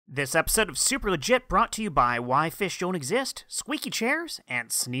This episode of Super Legit brought to you by Why Fish Don't Exist, Squeaky Chairs, and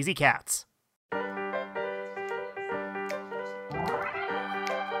Sneezy Cats.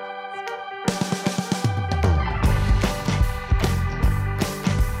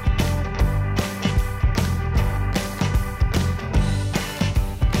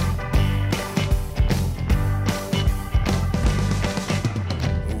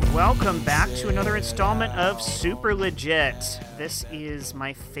 Welcome back to another installment of Super Legit. This is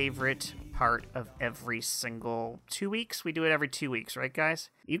my favorite part of every single 2 weeks. We do it every 2 weeks, right, guys?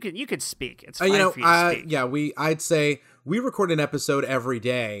 You could speak. It's fine for you to speak. Yeah, I'd say we record an episode every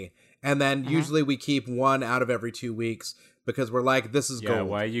day, and then usually we keep one out of every 2 weeks because we're like, this is gold. Yeah,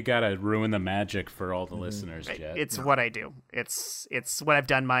 why you gotta ruin the magic for all the listeners, Jet? It's what I do. It's what I've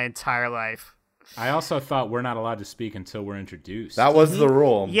done my entire life. I also thought we're not allowed to speak until we're introduced. That was the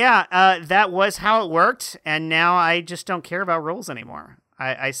rule. Yeah, that was how it worked, and now I just don't care about rules anymore.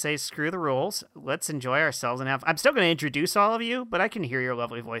 I say screw the rules. Let's enjoy ourselves and have... I'm still going to introduce all of you, but I can hear your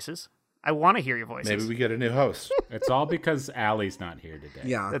lovely voices. I want to hear your voices. Maybe we get a new host. It's all because Allie's not here today.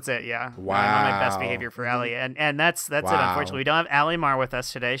 Yeah. That's it, yeah. Wow. I'm on my best behavior for Allie, and that's it. Unfortunately, we don't have Allie Marr with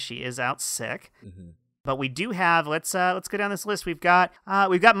us today. She is out sick. Mm-hmm. But we do have, let's go down this list. We've got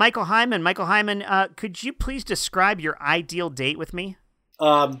Michael Hyman. Michael Hyman, could you please describe your ideal date with me?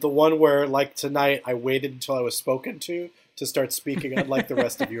 The one where, like tonight, I waited until I was spoken to start speaking, unlike the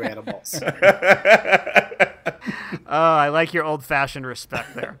rest of you animals. Oh, I like your old-fashioned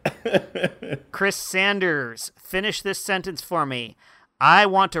respect there. Chris Sanders, finish this sentence for me. I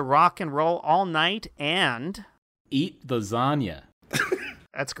want to rock and roll all night and... eat lasagna.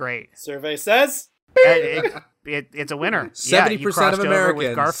 That's great. Survey says... It's a winner. 70% of Americans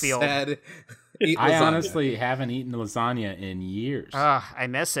with Garfield. said eat I lasagna. honestly haven't eaten lasagna in years. I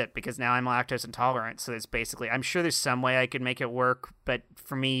miss it because now I'm lactose intolerant. So it's basically, I'm sure there's some way I could make it work, but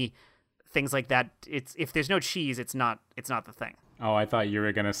for me, things like that, if there's no cheese, it's not the thing. Oh, I thought you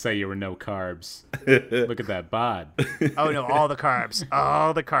were going to say you were no carbs. Look at that bod. Oh, no, all the carbs.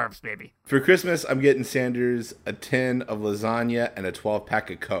 All the carbs, baby. For Christmas, I'm getting Sanders a tin of lasagna and a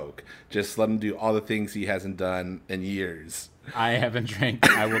 12-pack of Coke. Just let him do all the things he hasn't done in years. I haven't drank.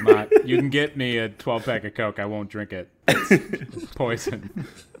 I will not. You can get me a 12-pack of Coke. I won't drink it. It's poison.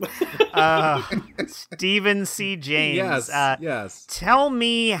 Stephen C. James. Yes. Tell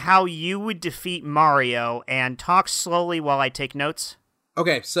me how you would defeat Mario and talk slowly while I take notes.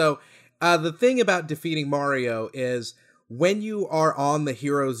 Okay, so the thing about defeating Mario is when you are on the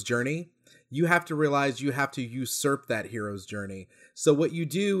hero's journey, you have to realize you have to usurp that hero's journey. So what you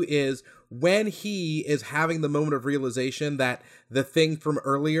do is when he is having the moment of realization that the thing from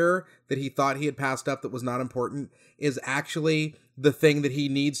earlier that he thought he had passed up that was not important is actually the thing that he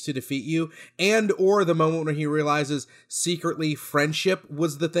needs to defeat you, and or the moment when he realizes secretly friendship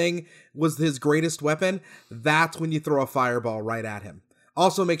was the thing, was his greatest weapon, that's when you throw a fireball right at him.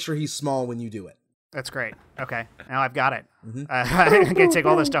 Also make sure he's small when you do it. That's great. Okay, now I've got it. Mm-hmm. I'm gonna take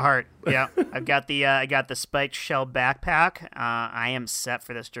all this to heart. Yeah, I've got the spiked shell backpack. I am set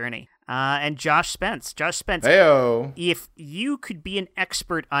for this journey. And Josh Spence. Heyo. If you could be an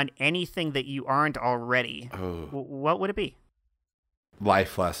expert on anything that you aren't already, what would it be?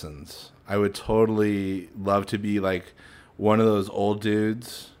 Life lessons. I would totally love to be like one of those old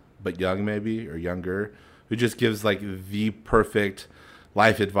dudes, but young maybe, or younger, who just gives like the perfect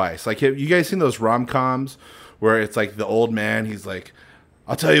life advice. Like, have you guys seen those rom-coms where it's like the old man, he's like,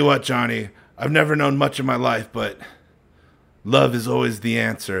 I'll tell you what, Johnny, I've never known much of my life, but love is always the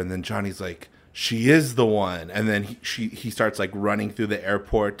answer. And then Johnny's like, she is the one. And then he starts like running through the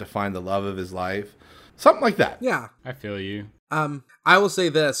airport to find the love of his life. Something like that. Yeah. I feel you. I will say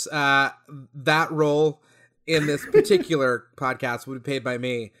this, that role in this particular podcast would be paid by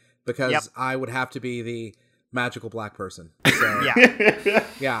me because I would have to be the magical black person. So,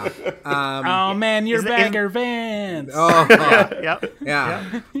 yeah. Oh man, you're Bagger Vance.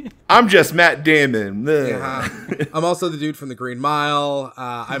 Yeah. I'm just Matt Damon. Yeah. I'm also the dude from The Green Mile.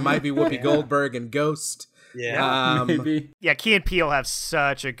 I might be Whoopi Goldberg in Ghost. Yeah. Maybe. Yeah, Key and Peele have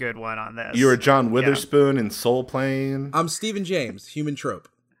such a good one on this. You were John Witherspoon in Soul Plane. I'm Stephen James, Human Trope.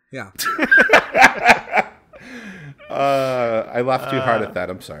 Yeah. I laughed too hard at that.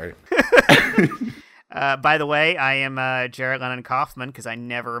 I'm sorry. By the way, I am Jared Lennon Kaufman because I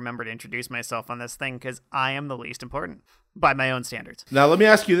never remember to introduce myself on this thing because I am the least important by my own standards. Now, let me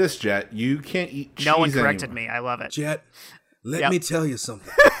ask you this, Jet. You can't eat cheese No one corrected anymore. me. I love it. Jet, let me tell you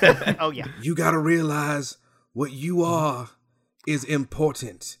something. Oh, yeah. You gotta realize what you are is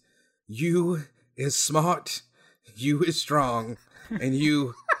important. You is smart, you is strong, and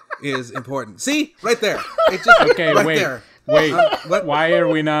you is important. See? Right there. It's just Okay, right wait. there. Wait, why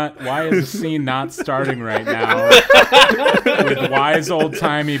is the scene not starting right now with wise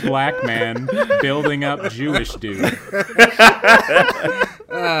old-timey black man building up Jewish dude?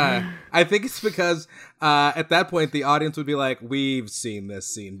 I think it's because at that point the audience would be like, we've seen this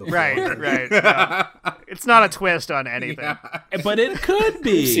scene before. Right. No. It's not a twist on anything. Yeah. But it could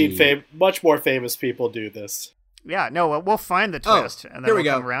be. We've seen much more famous people do this. Yeah, no, we'll find the twist. And then here we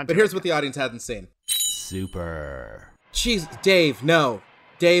we'll go. come around But to here's it. what the audience hadn't seen. Super. Jeez, Dave, no.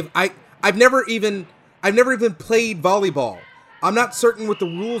 Dave, I've never even played volleyball. I'm not certain what the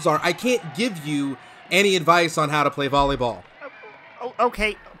rules are. I can't give you any advice on how to play volleyball. Oh,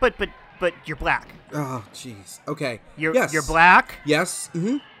 okay, but you're black. Oh, jeez. Okay. You're Yes. black. Yes.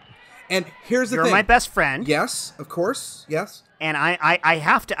 Mm-hmm. And here's the You're thing. my best friend. Yes, of course. Yes. And I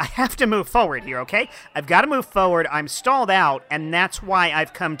have to move forward here, okay? I've got to move forward. I'm stalled out, and that's why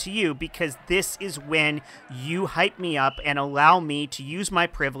I've come to you, because this is when you hype me up and allow me to use my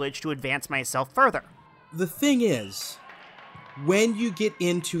privilege to advance myself further. The thing is, when you get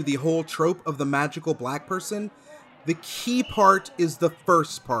into the whole trope of the magical black person, the key part is the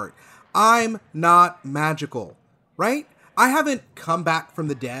first part. I'm not magical, right? I haven't come back from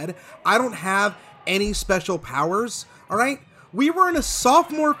the dead. I don't have any special powers, all right? We were in a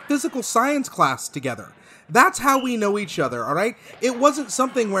sophomore physical science class together. That's how we know each other, all right? It wasn't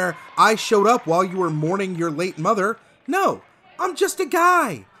something where I showed up while you were mourning your late mother. No, I'm just a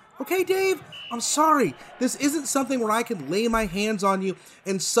guy. Okay, Dave? I'm sorry. This isn't something where I can lay my hands on you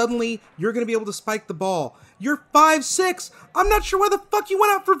and suddenly you're going to be able to spike the ball. You're 5'6". I'm not sure why the fuck you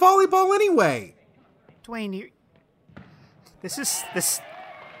went out for volleyball anyway. Dwayne,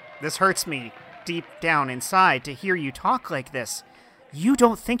 this hurts me deep down inside to hear you talk like this. You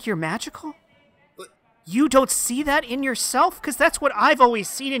don't think you're magical? You don't see that in yourself? Because that's what I've always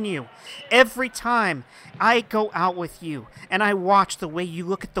seen in you. Every time I go out with you and I watch the way you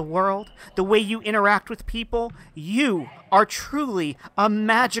look at the world, the way you interact with people, you are truly a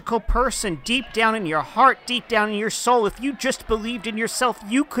magical person deep down in your heart, deep down in your soul. If you just believed in yourself,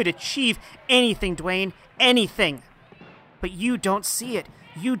 you could achieve anything, Dwayne, anything. But you don't see it.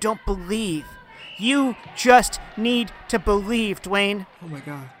 You don't believe. You just need to believe, Dwayne. Oh my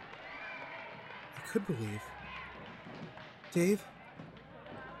god. I could believe. Dave?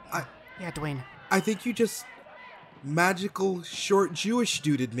 Yeah, Dwayne. I think you just magical short Jewish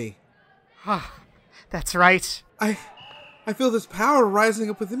duded me. That's right. I feel this power rising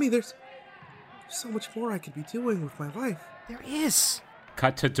up within me. There's so much more I could be doing with my life. There is.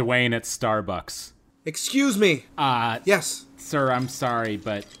 Cut to Dwayne at Starbucks. Excuse me. Yes. Sir, I'm sorry,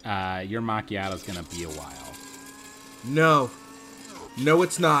 but your macchiato's gonna be a while. No. No,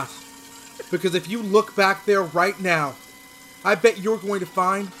 it's not. Because if you look back there right now, I bet you're going to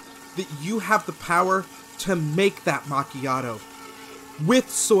find that you have the power to make that macchiato with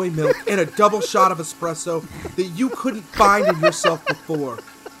soy milk and a double shot of espresso that you couldn't find in yourself before.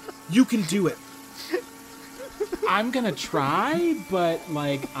 You can do it. I'm gonna try, but,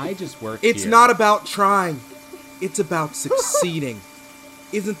 I just work It's here. not about trying. It's about succeeding.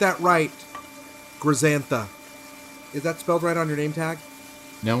 Isn't that right, Grisantha? Is that spelled right on your name tag?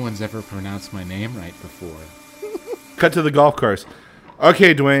 No one's ever pronounced my name right before. Cut to the golf course.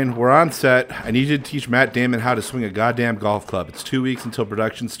 Okay, Dwayne, we're on set. I need you to teach Matt Damon how to swing a goddamn golf club. It's 2 weeks until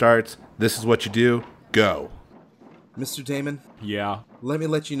production starts. This is what you do. Go. Mr. Damon, Yeah, let me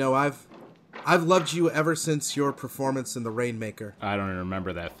let you know I've loved you ever since your performance in The Rainmaker. I don't even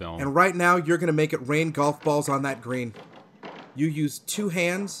remember that film. And right now, you're going to make it rain golf balls on that green. You use 2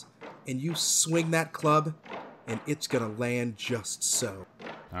 hands, and you swing that club, and it's going to land just so.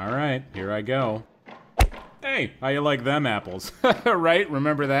 All right, here I go. Hey, how you like them apples? Right?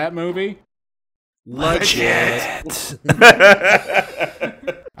 Remember that movie? Legit.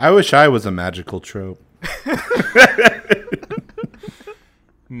 I wish I was a magical trope.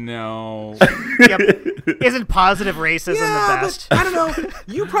 No. Yep. Isn't positive racism the best? But I don't know.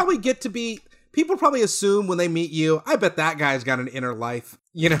 You probably get to be... People probably assume when they meet you, I bet that guy's got an inner life.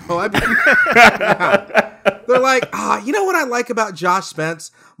 You know? They're like, you know what I like about Josh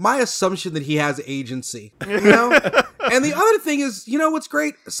Spence? My assumption that he has agency. You know? And the other thing is, you know what's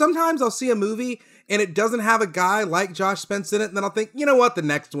great? Sometimes I'll see a movie and it doesn't have a guy like Josh Spence in it, and then I'll think, you know what? The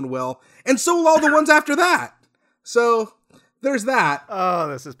next one will. And so will all the ones after that. So... there's that. Oh,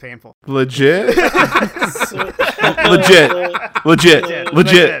 this is painful. Legit? Legit.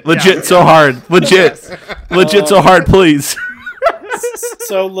 Yeah. So hard. Legit. So hard, please.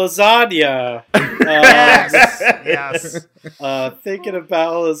 So lasagna. Yes. Thinking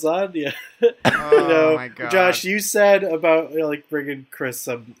about lasagna. Oh my god, Josh, you said about like bringing Chris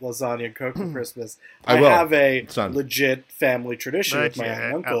some lasagna and cook for Christmas. I will. have a Son. legit family tradition with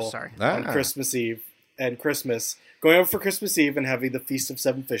my uncle on Christmas Eve and Christmas, going over for Christmas Eve and having the Feast of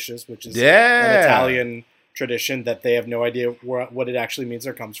Seven Fishes, which is an Italian tradition that they have no idea what it actually means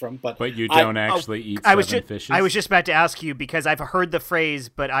or comes from. But you don't actually eat seven fishes? I was just about to ask you because I've heard the phrase,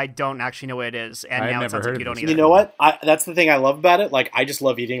 but I don't actually know what it is. And now it sounds like you don't either. You know what? That's the thing I love about it. Like, I just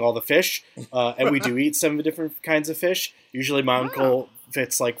love eating all the fish. And we do eat some different kinds of fish. Usually my uncle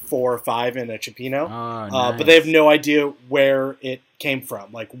fits like 4 or 5 in a cioppino. Nice. But they have no idea where it came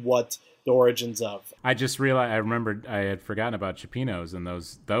from, like what the origins of. I just realized, I remembered I had forgotten about chippinos, and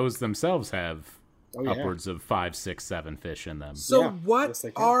those themselves have upwards of 5, 6, 7 fish in them. So what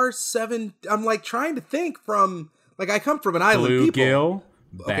are 7? I'm like trying to think from, like, I come from an island Bluegill,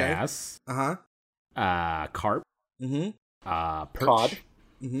 bass, carp, Mm-hmm. perch, Cod.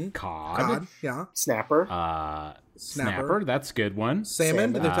 Mm-hmm. cod, yeah, snapper, snapper. That's a good one.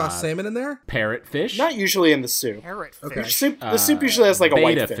 Salmon. Did they toss salmon in there? Parrotfish. Not usually in the soup. Parrotfish. Okay. The soup usually has like a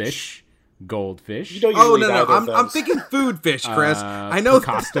white beta fish. Goldfish. You don't Oh usually no! eat either of I'm those. thinking food fish, Chris. I know.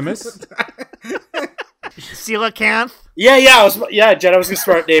 Costomus. Coelacanth. Yeah, Jen, I was going to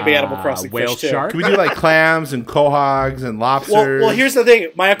start naming Animal Crossing whale fish too. shark. Can we do like clams and quahogs and lobsters? Well, here's the thing.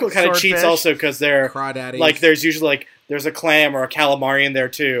 My uncle kind of cheats Swordfish. also because they're Crawdaddies. like there's usually like there's a clam or a calamari in there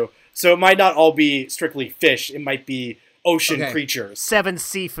too. So it might not all be strictly fish. It might be ocean creatures. 7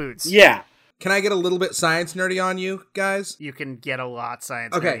 seafoods. Yeah. Can I get a little bit science nerdy on you guys? You can get a lot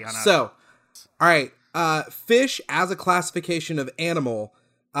science. Okay, nerdy on us. so, all right, fish as a classification of animal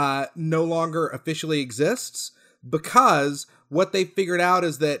no longer officially exists because what they figured out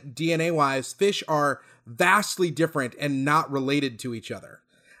is that DNA-wise, fish are vastly different and not related to each other.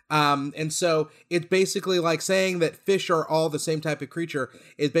 And so it's basically like saying that fish are all the same type of creature.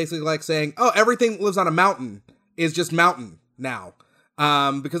 It's basically like saying, oh, everything that lives on a mountain is just mountain now.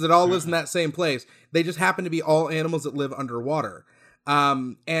 Because it all lives in that same place. They just happen to be all animals that live underwater.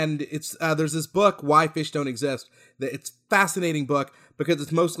 And it's there's this book, Why Fish Don't Exist. It's a fascinating book because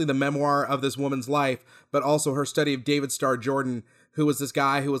it's mostly the memoir of this woman's life, but also her study of David Starr Jordan, who was this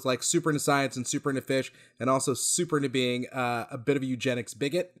guy who was like super into science and super into fish and also super into being a bit of a eugenics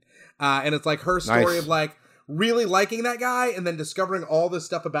bigot. And it's like her story of like really liking that guy and then discovering all this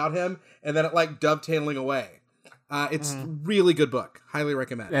stuff about him and then it like dovetailing away. It's a really good book. Highly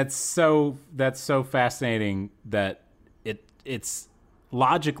recommend. That's so fascinating that it's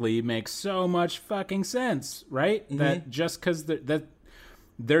logically makes so much fucking sense, right? Mm-hmm. That just because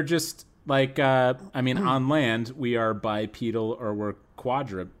they're just like on land we are bipedal or we're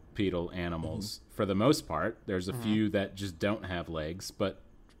quadrupedal animals for the most part. There's a few that just don't have legs, but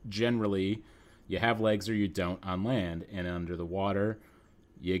generally you have legs or you don't on land, and under the water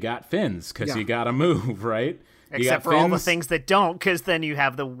you got fins because you got to move, right? Except for all the things that don't, because then you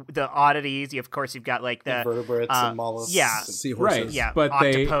have the oddities. Of course, you've got like the invertebrates and mollusks. Yeah. Seahorses. Right. Yeah. But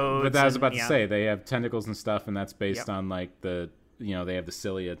octopodes. I was about to say they have tentacles and stuff, and that's based on like they have the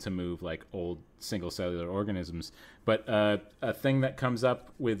cilia to move like old single cellular organisms. But a thing that comes up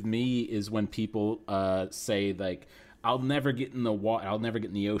with me is when people say like, I'll never get in the water, I'll never get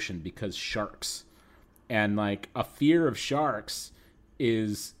in the ocean because sharks, and like a fear of sharks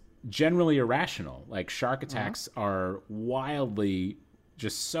is generally irrational. Like shark attacks are wildly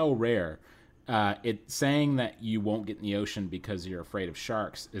just so rare. Saying that you won't get in the ocean because you're afraid of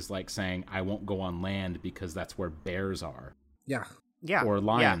sharks is like saying I won't go on land because that's where bears are. Yeah. Or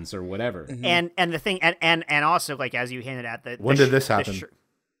lions or whatever. Mm-hmm. And the thing and also like as you hinted at when did this happen?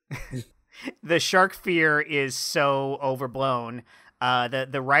 The shark fear is so overblown.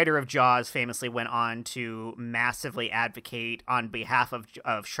 The writer of Jaws famously went on to massively advocate on behalf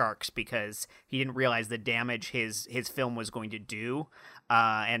of sharks because he didn't realize the damage his film was going to do,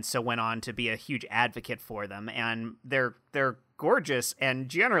 and so went on to be a huge advocate for them. And they're gorgeous and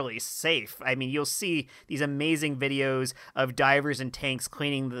generally safe. I mean, you'll see these amazing videos of divers in tanks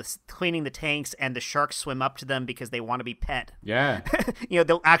cleaning the tanks, and the sharks swim up to them because they want to be pet. Yeah.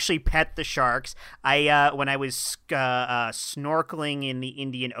 They'll actually pet the sharks. When I was snorkeling in the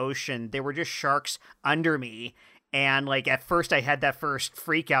Indian Ocean, there were just sharks under me. And like at first I had that first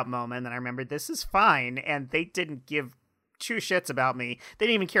freak out moment, and I remembered this is fine. And they didn't give 2 shits about me. They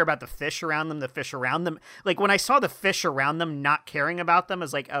didn't even care about the fish around them. The fish around them, like when I saw the fish around them not caring about them, I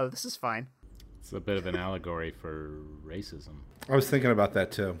was like, oh, this is fine. It's a bit of an allegory for racism. I was thinking about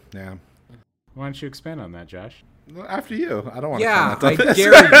that too. Yeah. Why don't you expand on that, Josh? After you. I don't want to comment on this.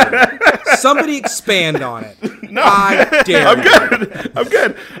 Yeah, I dare you. Somebody expand on it. No. I dare I'm good. I'm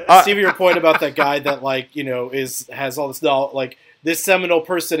good. Steve, your point about that guy that, like, you know, has all this, like, this seminal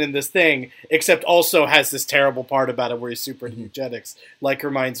person in this thing, except also has this terrible part about it where he's super into eugenics. Like,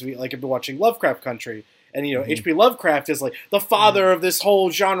 reminds me, like, I've been watching Lovecraft Country, and, you know, H.P. Lovecraft is, like, the father of this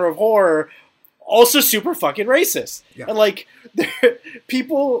whole genre of horror, also super fucking racist. Yeah. And, like,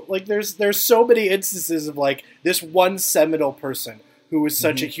 people, like, there's so many instances of, like, this one seminal person who is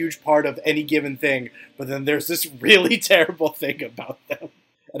such a huge part of any given thing, but then there's this really terrible thing about them,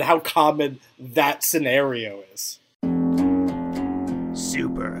 and how common that scenario is.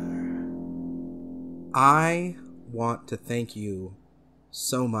 Super. I want to thank you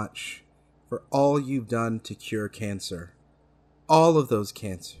so much for all you've done to cure cancer. All of those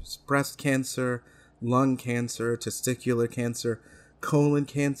cancers. Breast cancer, lung cancer, testicular cancer, colon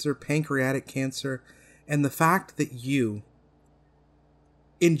cancer, pancreatic cancer, and the fact that you,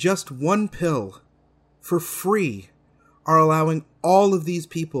 in just one pill, for free, are allowing all of these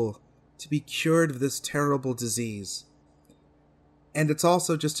people to be cured of this terrible disease. And it's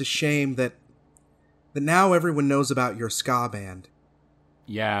also just a shame that now everyone knows about your ska band.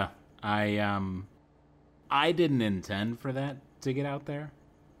 Yeah, I didn't intend for that to get out there.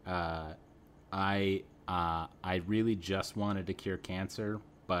 I really just wanted to cure cancer,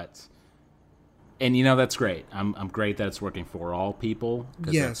 and you know, that's great. I'm great that it's working for all people,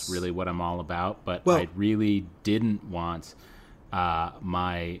 because that's really what I'm all about. But I really didn't want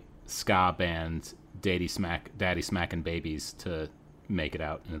my ska band Daddy Smackin' Babies to make it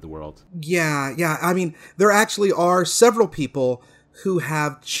out into the world. Yeah. I mean, there actually are several people who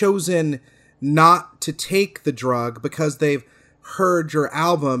have chosen not to take the drug because they've heard your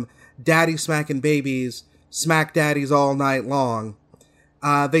album, Daddy Smackin' Babies, Smack Daddies All Night Long.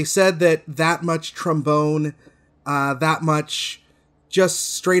 They said that much trombone, that much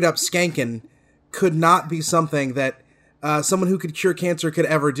just straight up skanking could not be something that someone who could cure cancer could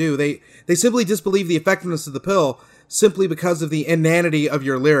ever do. They simply disbelieve the effectiveness of the pill simply because of the inanity of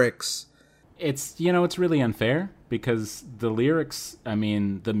your lyrics. It's really unfair, because the lyrics, I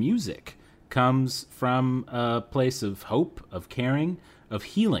mean, the music comes from a place of hope, of caring, of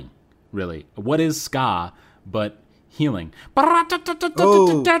healing, really. What is ska but healing?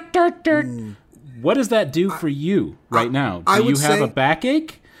 Oh. What does that do for you right now? Do you have a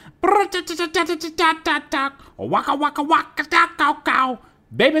backache? Waka waka waka.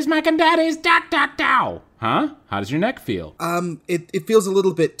 Babies making daddies Huh? How does your neck feel? It feels a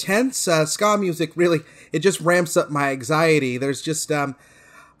little bit tense. Ska music really, it just ramps up my anxiety. There's just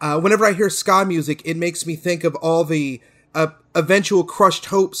whenever I hear ska music, it makes me think of all the eventual crushed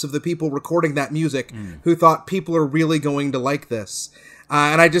hopes of the people recording that music who thought people are really going to like this.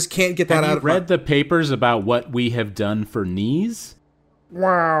 And I just can't get that out of my... Have you read the papers about what we have done for knees?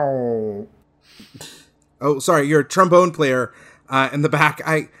 Wow. Oh, sorry, you're a trombone player in the back.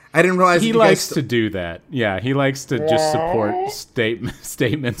 I didn't realize he likes to do that. Yeah, he likes to just support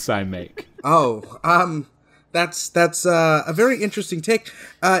statements I make. Oh, that's a very interesting take.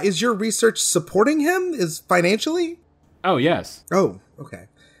 Is your research supporting him? Is financially? Oh, yes. Oh, okay.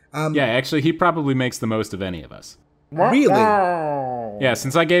 Yeah, actually, he probably makes the most of any of us. Really? Yeah,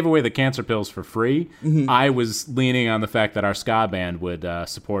 since I gave away the cancer pills for free, I was leaning on the fact that our ska band would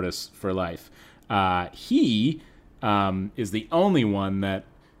support us for life. He is the only one that,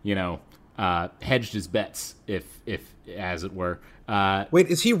 hedged his bets, if as it were. Wait,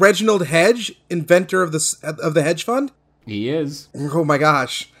 is he Reginald Hedge, inventor of the hedge fund? He is. Oh my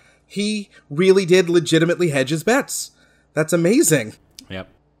gosh. He really did legitimately hedge his bets. That's amazing. Yep.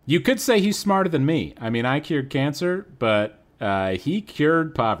 You could say he's smarter than me. I mean, I cured cancer, but he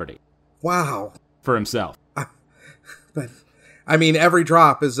cured poverty. Wow. For himself. But I mean, every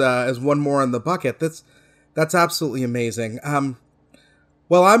drop is one more in the bucket. That's absolutely amazing.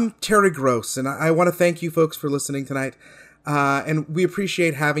 Well, I'm Terry Gross, and I want to thank you folks for listening tonight. And we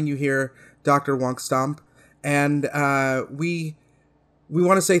appreciate having you here, Dr. Wonkstomp. And we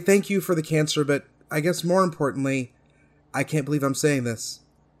want to say thank you for the cancer, but I guess more importantly, I can't believe I'm saying this,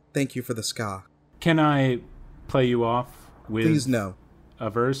 thank you for the ska. Can I play you off with... Please no. A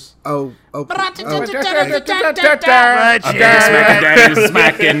verse? Oh. A baby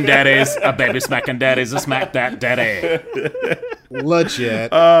smacking daddies, a baby smacking daddies, a smack that daddy.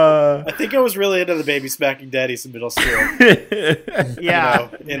 Legit. I think I was really into the baby smacking daddies in middle school. Yeah.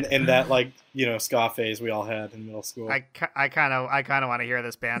 In that ska phase we all had in middle school. I kind of want to hear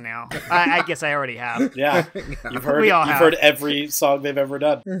this band now. I guess I already have. Yeah. You've heard every song they've ever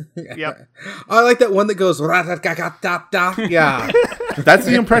done. Yep. I like that one that goes yeah. That's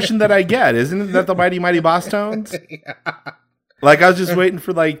the impression that I get. Isn't that the Mighty Mighty Boss Tones? Yeah. Like, I was just waiting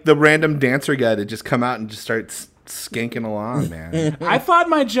for, like, the random dancer guy to just come out and just start skanking along, man. I thought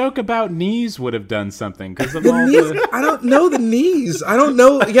my joke about knees would have done something because of all knees. I don't know the knees. I don't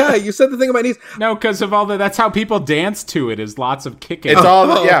know. Yeah, you said the thing about knees. No, because of all that's how people dance to it. Is lots of kicking. It's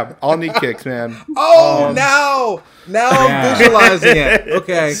all knee kicks, man. Now I'm visualizing it.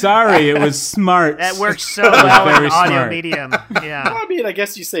 Okay. Sorry, it was smart. That works so well in an audio medium. Yeah. Well, I mean, I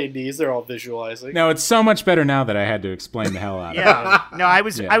guess you say knees. They're all visualizing. No, it's so much better now that I had to explain the hell out of it. Yeah. No, I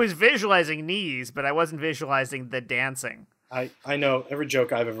was visualizing knees, but I wasn't visualizing the dancing. I know every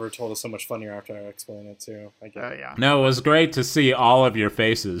joke I've ever told is so much funnier after I explain it too. I get it. Yeah. No, it was great to see all of your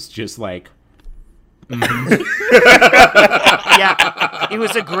faces just like. Mm-hmm. Yeah, it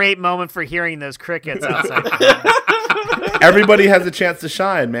was a great moment for hearing those crickets outside. Everybody has a chance to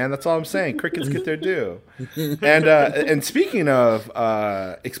shine, man. That's all I'm saying. Crickets get their due. And speaking of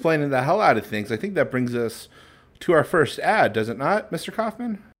explaining the hell out of things, I think that brings us to our first ad, does it not, Mr.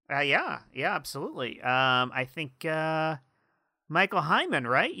 Kaufman? Yeah, absolutely. I think Michael Hyman,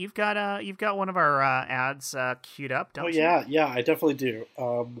 right? You've got one of our ads queued up, don't you? Oh yeah, I definitely do.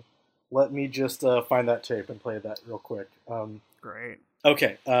 Let me just find that tape and play that real quick. Great.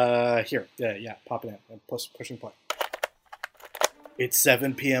 Okay, here. Yeah, popping in. Pushing play. It's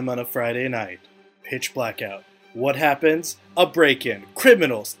 7 p.m. on a Friday night. Pitch blackout. What happens? A break-in.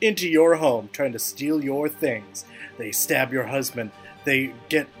 Criminals into your home trying to steal your things. They stab your husband. They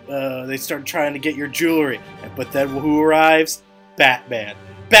start trying to get your jewelry. But then who arrives? Batman.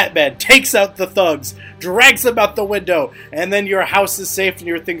 Batman takes out the thugs, drags them out the window, and then your house is safe and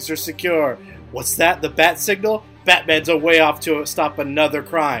your things are secure. What's that? The bat signal? Batman's away off to stop another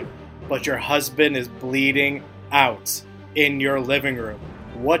crime. But your husband is bleeding out in your living room.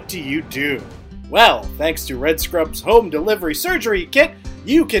 What do you do? Well, thanks to Red Scrub's home delivery surgery kit,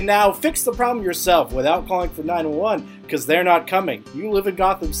 you can now fix the problem yourself without calling for 911 because they're not coming. You live in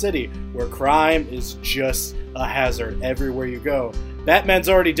Gotham City, where crime is just a hazard everywhere you go. Batman's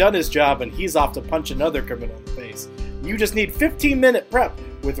already done his job and he's off to punch another criminal in the face. You just need 15-minute prep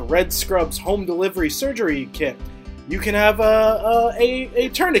with Red Scrub's home delivery surgery kit. You can have a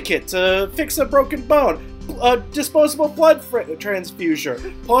tourniquet to fix a broken bone, a disposable blood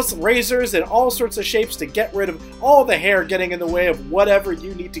transfusion, plus razors in all sorts of shapes to get rid of all the hair getting in the way of whatever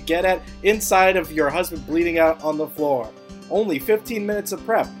you need to get at inside of your husband bleeding out on the floor. Only 15 minutes of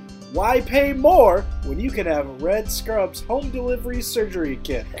prep. Why pay more when you can have Red Scrub's home delivery surgery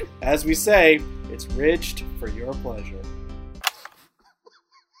kit? As we say, it's ridged for your pleasure.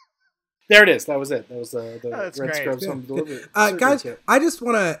 There it is. That was it. That was the Red Scrubs home delivery. Guys, kit. I just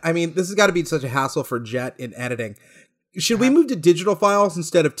want to, this has got to be such a hassle for Jet in editing. Should we move to digital files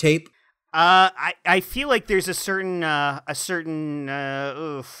instead of tape? I feel like there's a certain an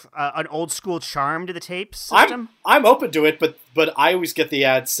old school charm to the tape system. I'm open to it, but I always get the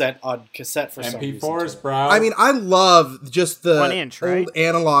ad sent on cassette for some reason. MP4s, bro. I love just the 1 inch, right? old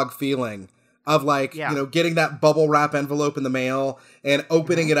analog feeling of getting that bubble wrap envelope in the mail and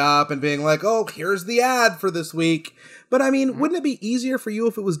opening it up and being like, oh, here's the ad for this week. But wouldn't it be easier for you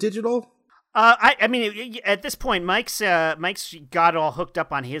if it was digital? At this point, Mike's got it all hooked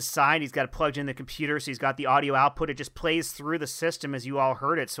up on his side. He's got it plugged in the computer, so he's got the audio output. It just plays through the system as you all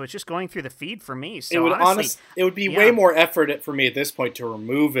heard it, so it's just going through the feed for me. So it would be way more effort for me at this point to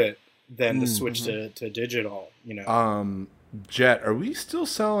remove it than to switch to digital. Jet, are we still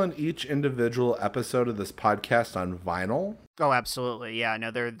selling each individual episode of this podcast on vinyl? Oh, absolutely. Yeah,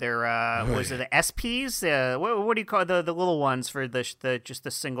 no, they're was it the SPs? What do you call the little ones for just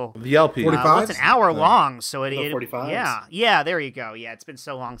the single? The LP. 45s? It's an hour long, so it 45s. Yeah, there you go. Yeah, it's been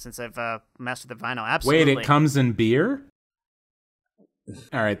so long since I've messed with the vinyl. Absolutely. Wait, it comes in beer?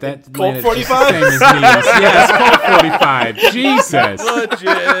 All right, that Colt 45. Same as me. Yes, Colt 45. Jesus.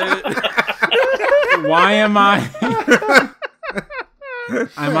 Legit. Why am I?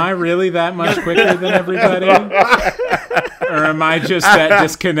 Am I really that much quicker than everybody? Or am I just that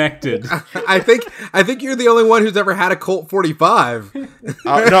disconnected? I think you're the only one who's ever had a Colt 45. No,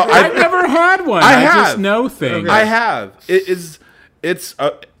 I've never had one. I just know things. Okay. I have. It's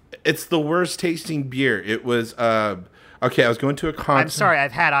the worst tasting beer. It was okay, I was going to a concert. I'm sorry,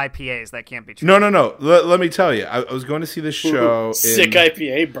 I've had IPAs. That can't be true. No. Let me tell you. I was going to see this show. Sick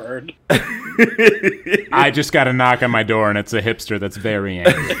IPA bird. I just got a knock on my door, and it's a hipster that's very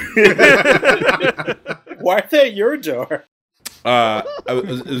angry. Why are they at your door?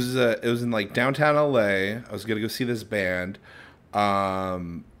 It was in like downtown LA. I was going to go see this band.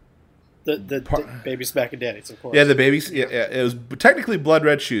 The Baby Smackin' Daddies, of course. Yeah, the Babies. Yeah, it was technically Blood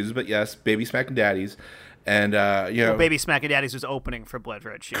Red Shoes, but yes, Baby Smackin' Daddies. And Baby Smackin' Daddies was opening for Blood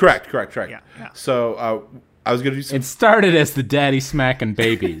Red Shoes. Correct. Yeah. So I was gonna do some. It started as the daddy smacking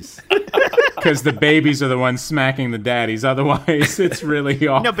babies, because the babies are the ones smacking the daddies. Otherwise, it's really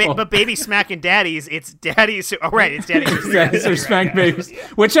awful. No, but Baby Smackin' Daddies, it's daddies. It's daddies. Daddies are smacking babies,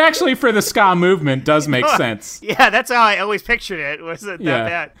 which actually for the ska movement does make sense. Yeah, that's how I always pictured it. Wasn't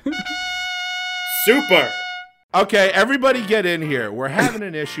that bad? Super. Okay, everybody get in here. We're having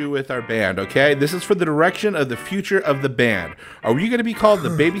an issue with our band, okay? This is for the direction of the future of the band. Are we going to be called the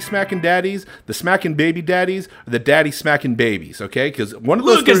Baby Smackin' Daddies, the Smackin' Baby Daddies, or the Daddy Smackin' Babies, okay? Because one of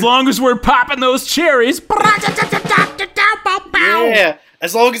those... Look, as long as we're popping those cherries... Yeah,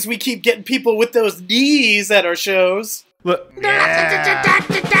 as long as we keep getting people with those knees at our shows. Look...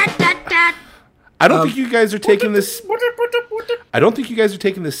 I don't think you guys are taking this... I don't think you guys are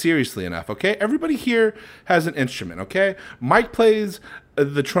taking this seriously enough, okay? Everybody here has an instrument, okay? Mike plays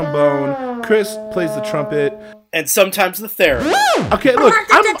the trombone, Chris plays the trumpet. And sometimes the theremin. Okay, look,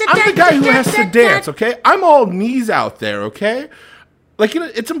 I'm the guy who has to dance, okay? I'm all knees out there, okay? Like,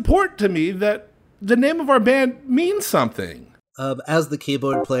 it's important to me that the name of our band means something. As the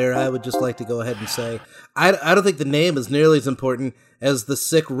keyboard player, I would just like to go ahead and say, I don't think the name is nearly as important as the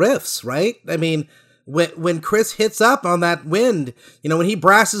sick riffs, right? I mean, when Chris hits up on that wind, when he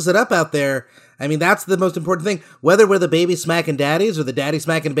brasses it up out there, I mean, that's the most important thing. Whether we're the Baby Smackin' Daddies or the Daddy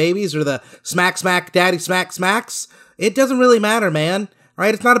Smackin' Babies or the Smack Smack Daddy Smack Smacks, it doesn't really matter, man.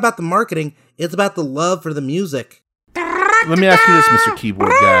 Right? It's not about the marketing. It's about the love for the music. Let me ask you this, Mr.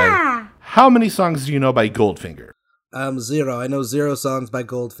 Keyboard Guy. How many songs do you know by Goldfinger? 0. I know 0 songs by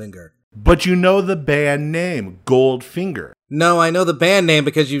Goldfinger. But you know the band name, Goldfinger. No, I know the band name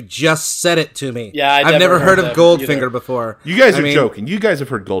because you just said it to me. Yeah, I've never heard of Goldfinger before. You guys are joking. You guys have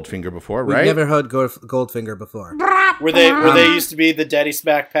heard Goldfinger before, right? We've never heard Goldfinger before. Were they used to be the Daddy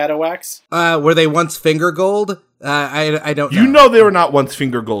Smack Padawax? Were they once Finger Gold? I don't know. You know they were not once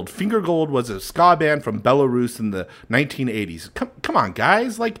Finger Gold. Finger Gold was a ska band from Belarus in the 1980s. Come on,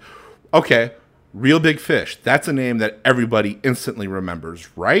 guys. Okay, Real Big Fish. That's a name that everybody instantly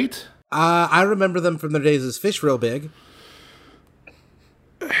remembers, right? I remember them from their days as Fish Real Big.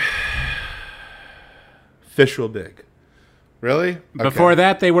 Fish Real Big. Really? Okay. Before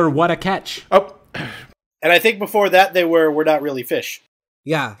that, they were What a Catch. Oh. And I think before that, they were We're Not Really Fish.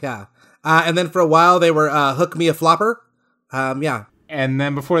 Yeah. And then for a while, they were Hook Me a Flopper. Yeah. And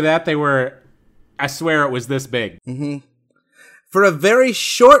then before that, they were I Swear It Was This Big. Mm-hmm. For a very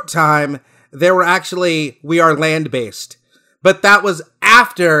short time, they were actually We Are Land-Based. But that was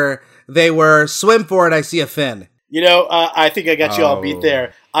after they were Swim For It, I See a Fin. I think I got you all beat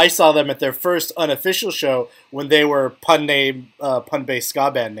there. I saw them at their first unofficial show when they were pun-based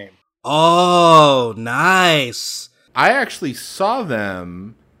ska band name. Oh, nice. I actually saw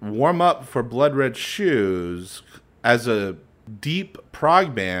them warm up for Blood Red Shoes as a deep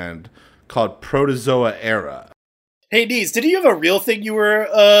prog band called Protozoa Era. Hey, Deez, did you have a real thing you were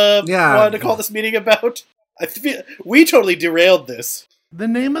wanted to call this meeting about? We totally derailed this. The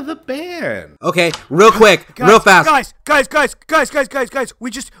name of the band. Okay, real quick, real fast. Guys,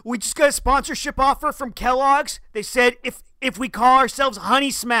 we just got a sponsorship offer from Kellogg's. They said if we call ourselves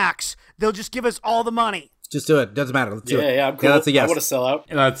Honey Smacks, they'll just give us all the money. Just do it. Doesn't matter. Let's do it. Yeah, I'm cool. Yeah, that's a yes. I want to sell out.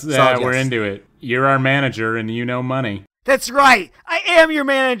 We're into it. You're our manager and you know money. That's right. I am your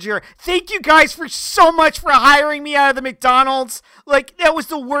manager. Thank you guys for so much for hiring me out of the McDonald's. That was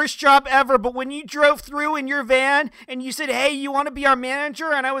the worst job ever. But when you drove through in your van and you said, hey, you want to be our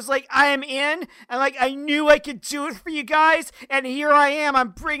manager? And I was like, I am in. And I knew I could do it for you guys. And here I am. I'm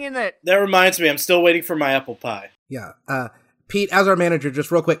bringing it. That reminds me, I'm still waiting for my apple pie. Yeah. Pete, as our manager,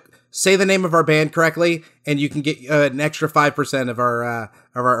 just real quick, say the name of our band correctly and you can get an extra 5% of our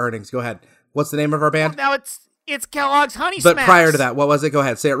earnings. Go ahead. What's the name of our band? Well, now it's Kellogg's Honey Smacks. But prior to that, what was it? Go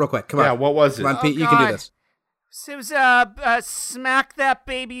ahead, say it real quick. Come on. Yeah, what was it? Come on, Pete, you can do this. It was Smack That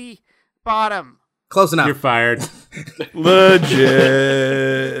Baby Bottom. Close enough. You're fired.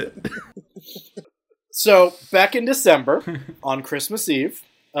 Legit. So, back in December, on Christmas Eve,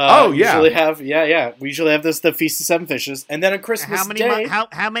 we usually have the Feast of Seven Fishes, and then on Christmas Day...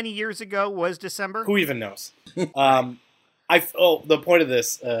 How many years ago was December? Who even knows? The point of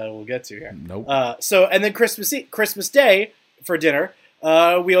this, we'll get to here. Nope. And then Christmas Day for dinner,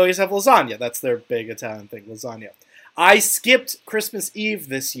 we always have lasagna. That's their big Italian thing, lasagna. I skipped Christmas Eve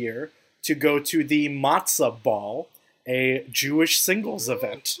this year to go to the Matzah Ball, a Jewish singles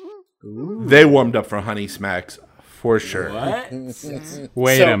event. Ooh. They warmed up for Honey Smacks for sure. What?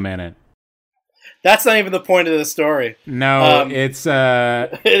 Wait a minute. That's not even the point of the story. No, it's a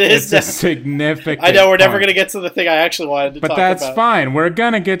significant I know, we're never going to get to the thing I actually wanted to talk about. But that's fine. We're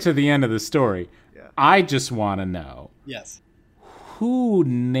going to get to the end of the story. Yeah. I just want to know. Yes. Who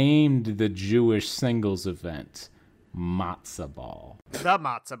named the Jewish singles event Matzah Ball? The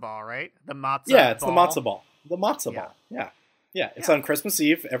Matzah Ball, right? The Matzah Yeah, it's ball. the Matzah Ball. The Matzah Ball. Yeah. It's on Christmas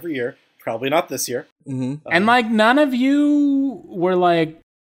Eve every year. Probably not this year. Mm-hmm. And like none of you were like,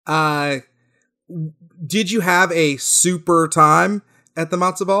 did you have a super time at the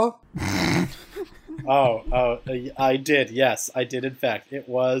Matzah Ball? I did. Yes, I did. In fact, it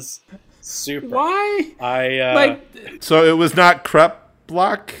was super. Why? So it was not crepe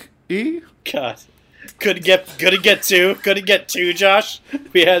block-y? God, couldn't get two, Josh.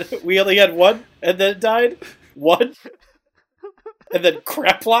 We only had one, and then it died. One, and then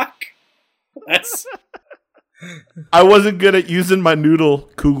Kreplach. That's. I wasn't good at using my noodle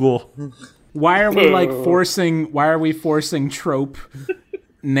kugel. Why are we forcing trope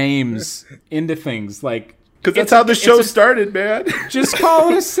names into things? Like, because that's how the show started, man. Just call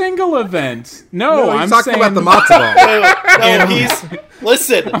it a single event. No, I'm talking about the Matzah Ball.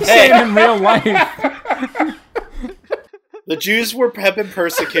 Listen. I'm saying in real life. The Jews have been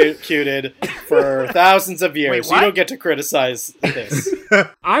persecuted for thousands of years. You don't get to criticize this.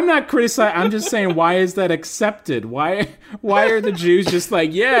 I'm not criticizing. I'm just saying, why is that accepted? Why are the Jews just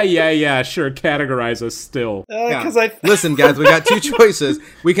like, yeah, sure, categorize us still? Listen, guys, we got two choices.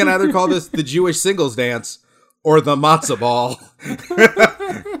 We can either call this the Jewish singles dance or the Matzah Ball.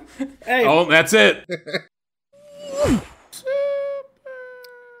 Hey. Oh, that's it.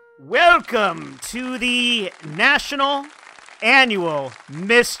 Welcome to the National Annual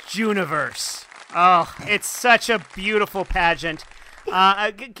Miss Juniverse. Oh, it's such a beautiful pageant.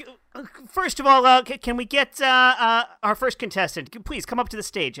 First of all, can we get our first contestant? Please come up to the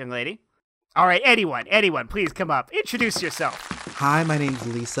stage, young lady. All right, anyone, please come up. Introduce yourself. Hi, my name's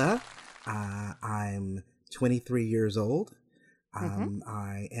Lisa. I'm 23 years old.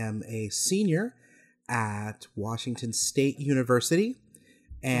 I am a senior at Washington State University,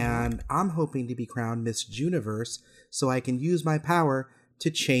 and I'm hoping to be crowned Miss Juniverse so I can use my power to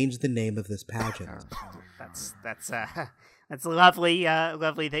change the name of this pageant. That's lovely.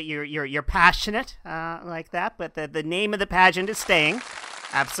 Lovely that you're passionate like that. But the name of the pageant is staying.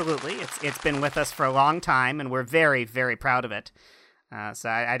 Absolutely, it's been with us for a long time, and we're very, very proud of it. So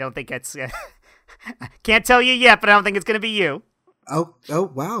I don't think it's. Can't tell you yet, but I don't think it's going to be you. Oh,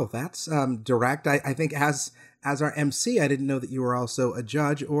 wow, that's direct. I think as our MC, I didn't know that you were also a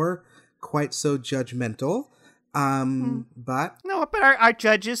judge or quite so judgmental. But no, but our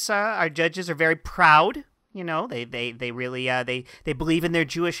judges are very proud. You know, they really they believe in their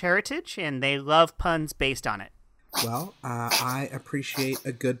Jewish heritage and they love puns based on it. Well, I appreciate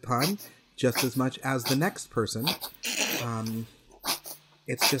a good pun just as much as the next person.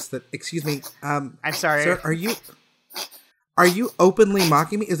 It's just that, excuse me. I'm sorry, sir. Are you openly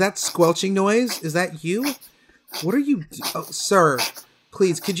mocking me? Is that squelching noise? Is that you? What are you? Oh, sir,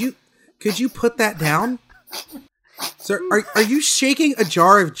 please, could you put that down? Sir, are you shaking a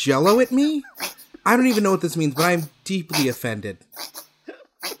jar of Jell-O at me? I don't even know what this means, but I'm deeply offended.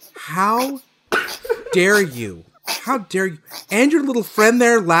 How dare you? How dare you? And your little friend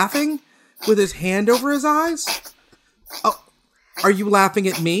there laughing with his hand over his eyes? Oh, are you laughing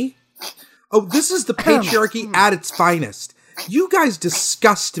at me? Oh, this is the patriarchy at its finest. You guys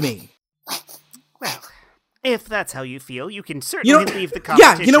disgust me. Well, if that's how you feel, you can certainly leave the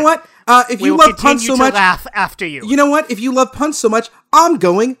competition. Yeah, you know what? If you love puns so much, laugh after you. You know what? If you love puns so much, I'm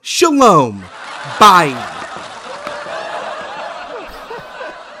going shalom. Bye.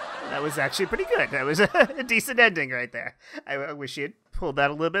 That was actually pretty good. That was a decent ending right there. I wish you had pulled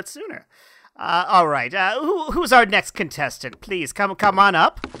that a little bit sooner. All right. Who's our next contestant? Please come on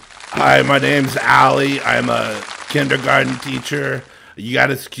up. Hi, my name's Allie. I'm a kindergarten teacher. You got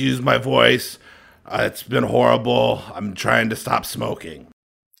to excuse my voice. It's been horrible. I'm trying to stop smoking.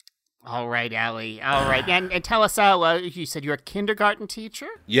 All right, Allie. All right. And tell us, you said you're a kindergarten teacher?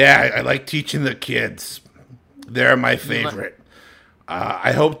 Yeah, I like teaching the kids. They're my favorite.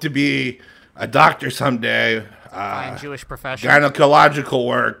 I hope to be a doctor someday. Fine Jewish profession. Gynecological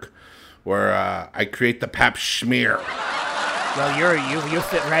work where I create the pap smear. Well, you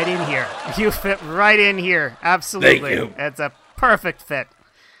fit right in here. You fit right in here. Absolutely. Thank you. It's a perfect fit.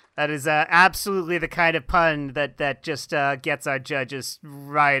 That is absolutely the kind of pun that just gets our judges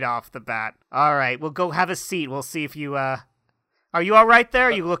right off the bat. All right, we'll go have a seat. We'll see if you are you all right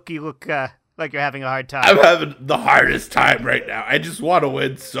there? You look like you're having a hard time. I'm having the hardest time right now. I just want to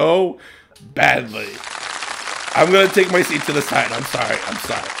win so badly. I'm gonna take my seat to the side. I'm sorry.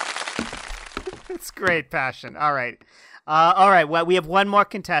 It's great passion. All right. Well, we have one more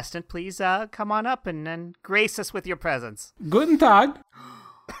contestant. Please come on up and grace us with your presence. Guten Tag.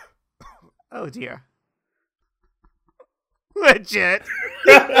 Oh, dear. Legit.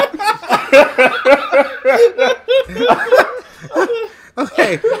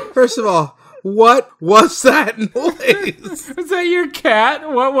 Okay, first of all, what was that noise? Was that your cat?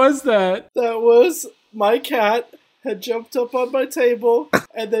 What was that? That was my cat had jumped up on my table,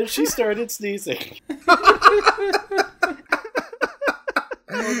 and then she started sneezing.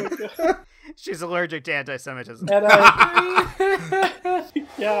 Oh my God. She's allergic to anti-Semitism. And I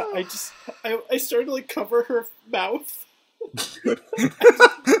started to like cover her mouth. I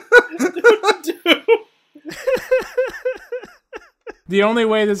didn't know what to do. The only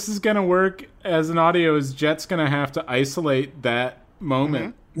way this is going to work as an audio is Jet's going to have to isolate that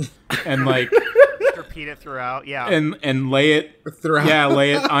moment and like repeat it throughout, and lay it throughout. Yeah,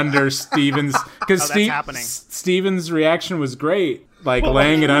 lay it under Steven's, because Steven's reaction was great. Like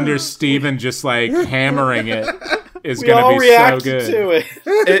laying it under Steven, just like hammering it is going to be so good. To it.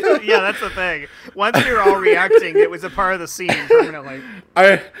 Yeah, that's the thing. Once you're all reacting, it was a part of the scene permanently.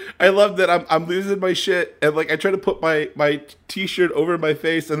 I love that I'm losing my shit, and like I try to put my t-shirt over my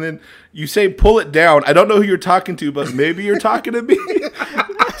face, and then you say pull it down. I don't know who you're talking to, but maybe you're talking to me.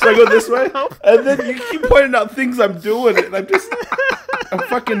 So I go this way, and then you keep pointing out things I'm doing, and I'm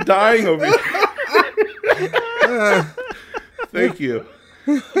fucking dying over here. Thank you.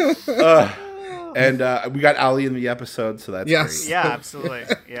 And we got Ali in the episode, so that's great. Yeah, absolutely.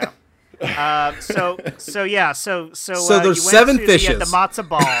 Yeah. So there's 7 fishes. The matzah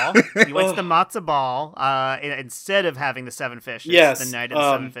ball. You went to the matzah ball instead of having the 7 fishes. Yes. The night of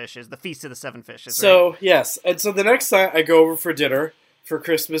the 7 fishes. The feast of the 7 fishes. So, yes. And so the next time I go over for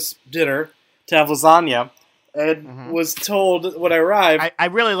Christmas dinner, to have lasagna, and was told when I arrived. I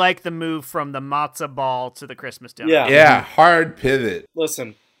really like the move from the matzah ball to the Christmas dinner. Yeah, hard pivot.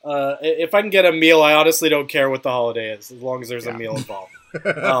 Listen, if I can get a meal, I honestly don't care what the holiday is, as long as there's a meal involved.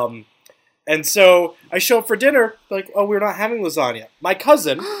 And so I show up for dinner, like, oh, we're not having lasagna. My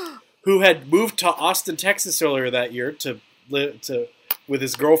cousin, who had moved to Austin, Texas earlier that year to with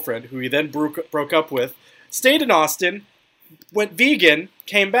his girlfriend, who he then broke up with, stayed in Austin, went vegan,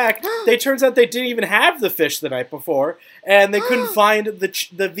 came back. Turns out they didn't even have the fish the night before, and they couldn't find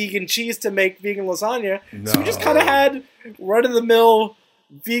the vegan cheese to make vegan lasagna. No. So we just kind of had run-of-the-mill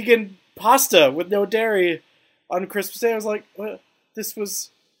vegan pasta with no dairy on Christmas Day. I was like, well, this was,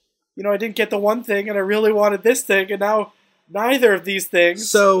 I didn't get the one thing, and I really wanted this thing, and now neither of these things.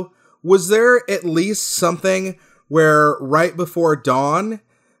 So was there at least something where right before dawn,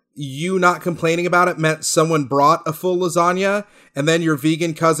 you not complaining about it meant someone brought a full lasagna and then your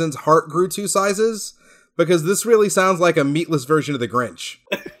vegan cousin's heart grew 2 sizes? Because this really sounds like a meatless version of the Grinch.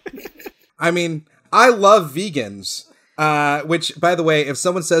 I mean, I love vegans, which, by the way, if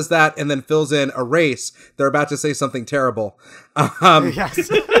someone says that and then fills in a race, they're about to say something terrible. Yes.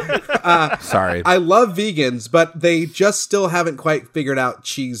 Sorry. I love vegans, but they just still haven't quite figured out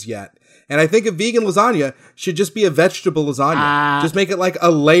cheese yet. And I think a vegan lasagna should just be a vegetable lasagna. Just make it like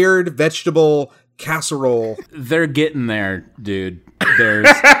a layered vegetable casserole. They're getting there, dude. There's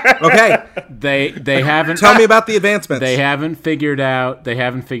okay. They haven't. Tell me about the advancements. They haven't figured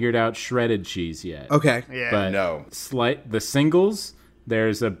out shredded cheese yet. Okay. Yeah. But no. The singles.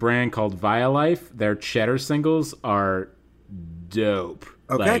 There's a brand called Violife. Their cheddar singles are dope.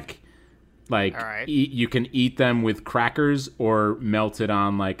 Okay. Like right. You can eat them with crackers or melt it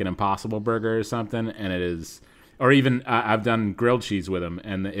on like an Impossible Burger or something, and it is, or even I've done grilled cheese with them,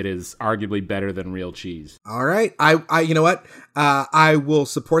 and it is arguably better than real cheese. All right, I you know what, I will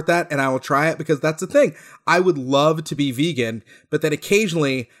support that, and I will try it because that's the thing. I would love to be vegan, but then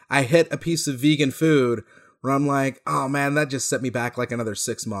occasionally I hit a piece of vegan food where I'm like, oh man, that just set me back like another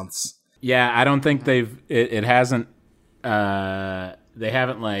 6 months. Yeah, I don't think they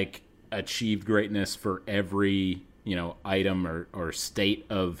haven't like achieved greatness for every item or state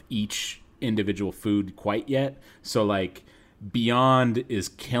of each individual food quite yet. So like Beyond is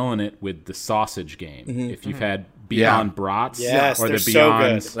killing it with the sausage game. If you've had Beyond brats or the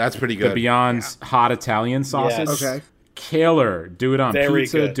Beyond, so that's pretty good. The Beyond's hot Italian sausage. Yes. Okay. Killer. Do it on Very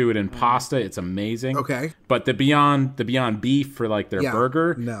pizza, good. do it in pasta. It's amazing. Okay. But the Beyond beef for like their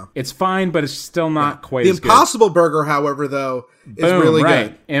burger, no. It's fine, but it's still not quite as good. The Impossible Burger, however, though, is really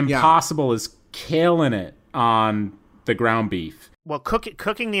good. Impossible is killing it on the ground beef. Well,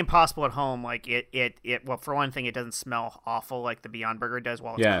 cooking the Impossible at home, like it well, for one thing, it doesn't smell awful like the Beyond Burger does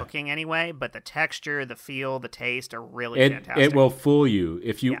while it's cooking anyway. But the texture, the feel, the taste are really fantastic. It will fool you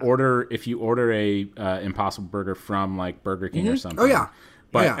if you order a Impossible Burger from like Burger King or something. Oh yeah.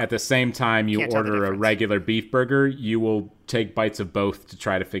 But at the same time, you order a regular beef burger, you will take bites of both to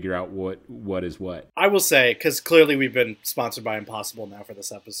try to figure out what is what. I will say, because clearly we've been sponsored by Impossible now for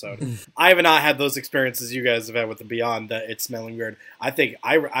this episode. I have not had those experiences you guys have had with the Beyond, that it's smelling weird. I think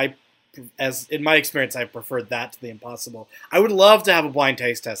as in my experience, I preferred that to the Impossible. I would love to have a blind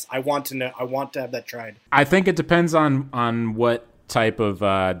taste test. I want to know. I want to have that tried. I think it depends on what type of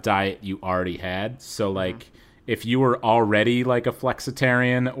diet you already had. So like, if you were already like a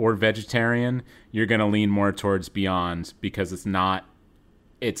flexitarian or vegetarian, you're going to lean more towards Beyond because it's not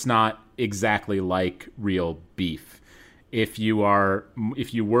exactly like real beef. If you were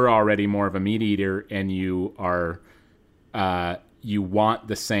already more of a meat eater and you are you want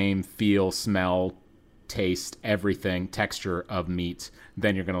the same feel, smell, taste, everything, texture of meat,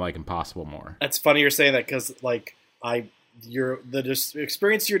 then you're going to like Impossible more. That's funny you're saying that, because like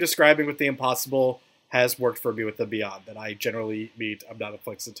experience you're describing with the Impossible has worked for me with the Beyond. That I generally meat. I'm not a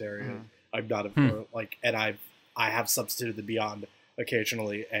flexitarian. I'm not and I have substituted the Beyond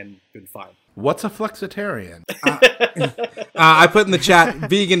occasionally and been fine. What's a flexitarian? I put in the chat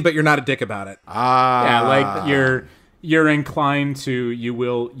vegan, but you're not a dick about it. Yeah, like you're inclined to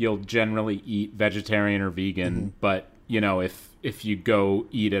you'll generally eat vegetarian or vegan, but you know if you go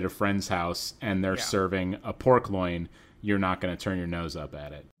eat at a friend's house and they're serving a pork loin, you're not going to turn your nose up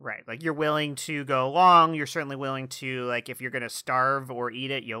at it. Right. Like, you're willing to go along. You're certainly willing to, like, if you're going to starve or eat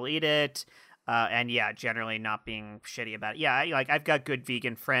it, you'll eat it. And yeah, generally not being shitty about it. Yeah, I've got good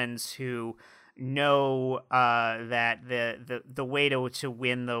vegan friends who know that the way to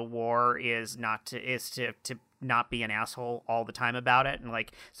win the war is to not be an asshole all the time about it. And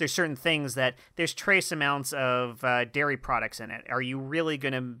like, there's certain things that there's trace amounts of dairy products in it. Are you really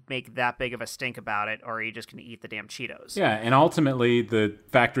going to make that big of a stink about it, or are you just going to eat the damn Cheetos? Yeah, and ultimately the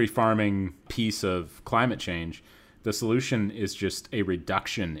factory farming piece of climate change, the solution is just a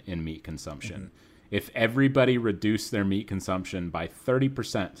reduction in meat consumption. If everybody reduced their meat consumption by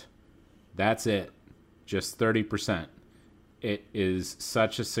 30%, that's it, just 30%. It is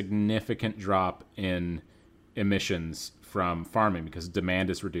such a significant drop in emissions from farming because demand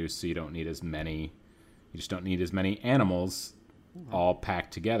is reduced, so you just don't need as many animals all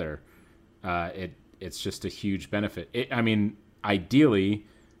packed together. It's just a huge benefit. Ideally,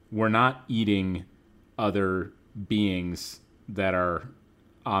 we're not eating other beings that are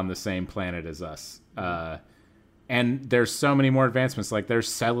on the same planet as us. And there's so many more advancements. Like, there's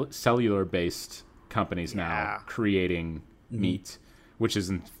cellular-based companies now creating meat, which is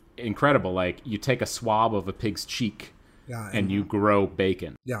incredible. Like, you take a swab of a pig's cheek and you grow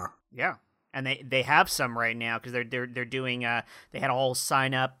bacon. Yeah. And they have some right now, because they're doing they had a whole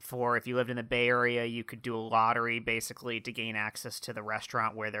sign up for, if you lived in the Bay Area, you could do a lottery basically to gain access to the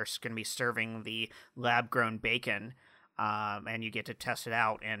restaurant where they're going to be serving the lab grown bacon, and you get to test it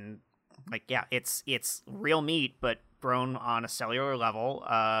out. And like, yeah, it's real meat, but grown on a cellular level,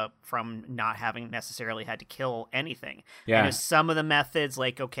 from not having necessarily had to kill anything. Yeah. And some of the methods,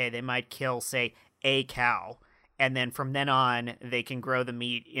 like, okay, they might kill, say, a cow, and then from then on, they can grow the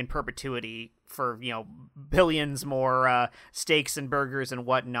meat in perpetuity for, billions more steaks and burgers and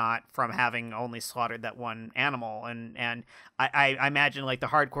whatnot from having only slaughtered that one animal. And I imagine, like, the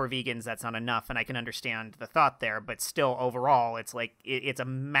hardcore vegans, that's not enough, and I can understand the thought there. But still, overall, it's like it's a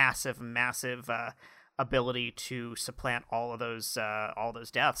massive, massive ability to supplant all those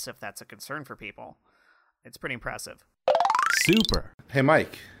deaths, if that's a concern for people. It's pretty impressive. Super. Hey,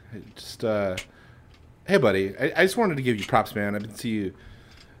 Mike, just hey, buddy, I just wanted to give you props, man. I've been seeing you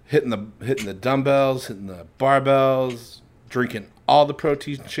hitting the dumbbells, hitting the barbells, drinking all the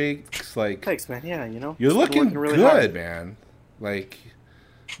protein shakes. Like, thanks, man. Yeah, you're looking really good, hard, man. Like,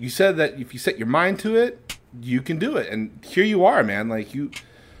 you said that if you set your mind to it, you can do it, and here you are, man. Like,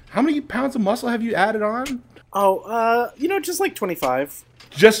 how many pounds of muscle have you added on? Oh, just like 25.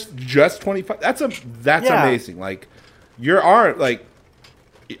 Just 25. That's amazing. Like, your arm, like,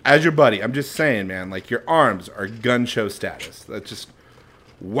 as your buddy, I'm just saying, man, like, your arms are gun show status. That's just,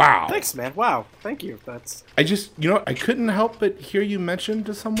 wow. Thanks, man. Wow. Thank you. I just, I couldn't help but hear you mention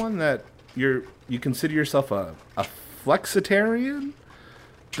to someone that you consider yourself a flexitarian.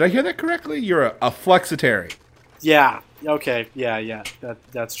 Did I hear that correctly? You're a flexitarian. Yeah. Okay. Yeah.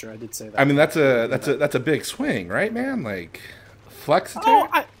 That's true. I did say that. I mean, that's a big swing, right, man? Like, flexitarian.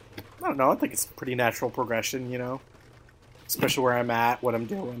 I don't know. I think it's a pretty natural progression, especially where I'm at, what I'm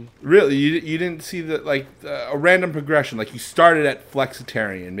doing. Really, you didn't see a random progression? Like, you started at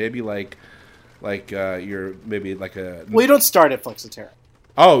flexitarian, maybe like you're maybe like a. Well, you don't start at flexitarian.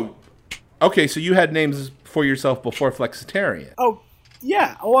 Oh, okay. So you had names for yourself before flexitarian. Oh,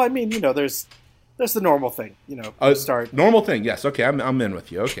 yeah. Well, I mean, there's That's the normal thing, you know. Start normal thing. Yes. Okay, I'm in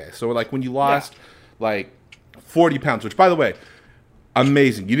with you. Okay, so like when you lost like 40 pounds, which by the way,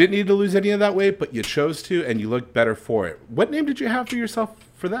 amazing. You didn't need to lose any of that weight, but you chose to, and you looked better for it. What name did you have for yourself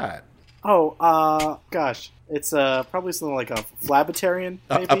for that? Oh, gosh, it's probably something like a flabitarian,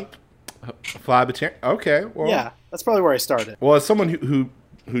 maybe. Flabitarian. Okay. Well, yeah, that's probably where I started. Well, as someone who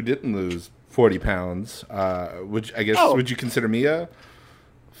didn't lose 40 pounds, would you consider me a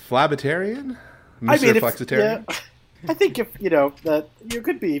flabitarian? Mr. Flexitarian? Yeah, I think if that you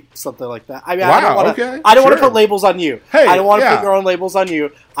could be something like that. I mean, wow, I don't want to put labels on you. Hey, I don't want to put your own labels on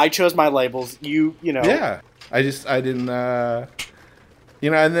you. I chose my labels. You know. Yeah, I didn't. And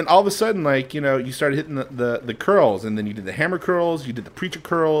then all of a sudden, like you started hitting the curls, and then you did the hammer curls, you did the preacher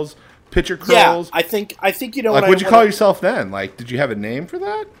curls, pitcher curls. Yeah, I think Like, what'd you call yourself then? Like, did you have a name for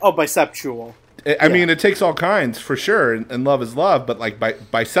that? Oh, bisexual. I mean, it takes all kinds for sure, and love is love, but like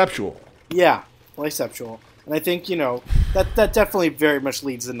bisexual. Yeah, bisexual. And I think, that definitely very much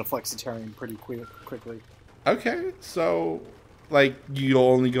leads into flexitarian pretty quickly. Okay, so, like, you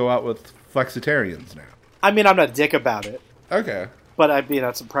only go out with flexitarians now? I mean, I'm not a dick about it. Okay. But I mean,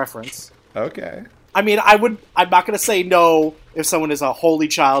 that's a preference. Okay. I mean, I'm not going to say no if someone is a holy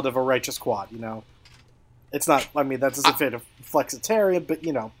child of a righteous quad, It's not, I mean, that doesn't fit a flexitarian, but,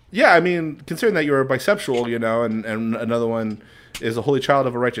 Yeah, I mean, considering that you're a bisexual, and another one is a holy child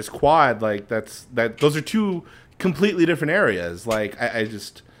of a righteous quad, like, those are two completely different areas. Like,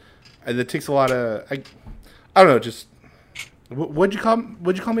 it takes a lot of, I don't know, just, what'd you call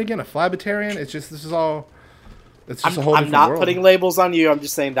me again? A flabitarian? It's just, this is all, it's just a whole different world. I'm not putting labels on you, I'm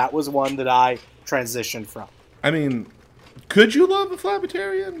just saying that was one that I transitioned from. I mean, could you love a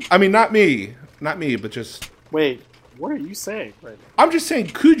flabitarian? I mean, not me, but just... Wait, what are you saying right now? I'm just saying,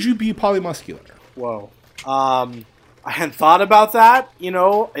 could you be polymuscular? Whoa. I hadn't thought about that,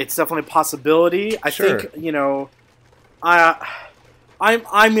 It's definitely a possibility. I think,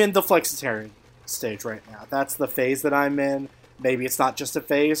 I'm in the flexitarian stage right now. That's the phase that I'm in. Maybe it's not just a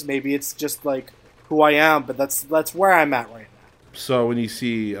phase. Maybe it's just, like, who I am. But that's where I'm at right now. So when you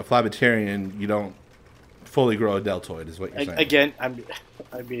see a flabitarian, you don't fully grow a deltoid, is what you're saying. Again, I mean,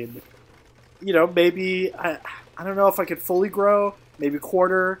 maybe I don't know if I could fully grow, maybe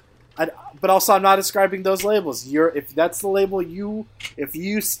quarter. But also, I'm not ascribing those labels. If that's the label if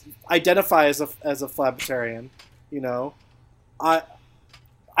you identify as a flabitarian, I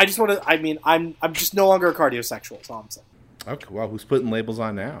just want to. I mean, I'm just no longer a cardiosexual. That's all I'm saying. Okay, well, who's putting labels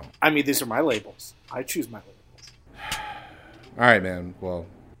on now? I mean, these are my labels. I choose my labels. All right, man. Well.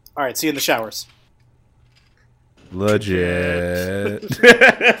 All right. See you in the showers. Legit.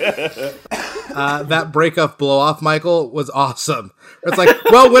 That breakup blow off, Michael, was awesome. It's like,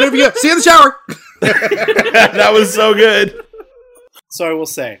 well, whatever you see you in the shower. That was so good. So I will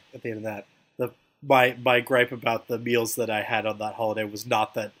say at the end of that, my gripe about the meals that I had on that holiday was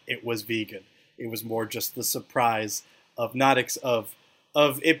not that it was vegan. It was more just the surprise of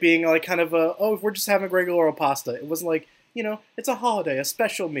of it being like kind of we're just having regular old pasta. It wasn't like, it's a holiday, a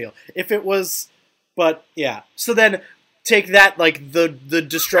special meal. If it was. But yeah, so then take that, like the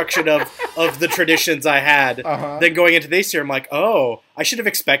destruction of the traditions I had. Then going into this year, I'm like, oh, I should have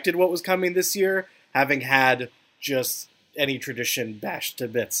expected what was coming this year, having had just any tradition bashed to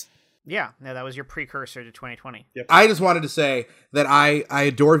bits. Yeah, no, that was your precursor to 2020. Yep. I just wanted to say that I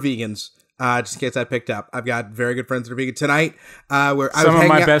adore vegans. Just in case I picked up, I've got very good friends that are vegan. Tonight, where some of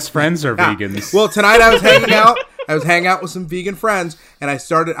my best friends are vegans. Well, tonight I was hanging out. I was hanging out with some vegan friends, and I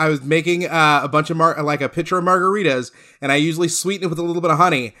was making a bunch of a pitcher of margaritas, and I usually sweeten it with a little bit of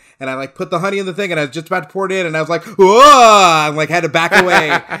honey, and I put the honey in the thing, and I was just about to pour it in, and I was like, whoa, I had to back away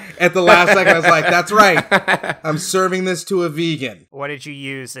at the last second. I was like, that's right, I'm serving this to a vegan. What did you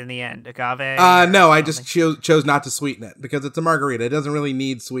use in the end? Agave? No, I just chose not to sweeten it because it's a margarita. It doesn't really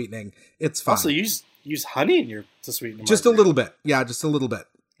need sweetening. It's fine. Also, use honey to sweeten just a little bit. Yeah, just a little bit.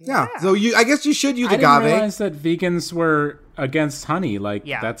 Yeah. So I guess you should use agave. I didn't realize that vegans were against honey. Like,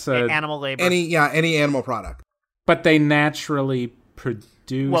 that's animal labor. Any animal product. But they naturally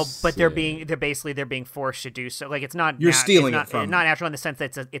produce. Well, but they're being forced to do so. Like, it's not. You're stealing it from. Not natural in the sense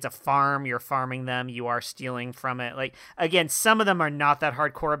that it's a farm. You're farming them. You are stealing from it. Like, again, some of them are not that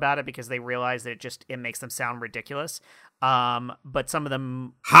hardcore about it because they realize that it makes them sound ridiculous. But some of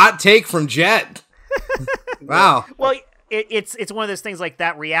them. Hot take from Jet. Wow. Well. It's one of those things, like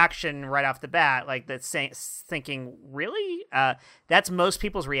that reaction right off the bat, like that's thinking, really? That's most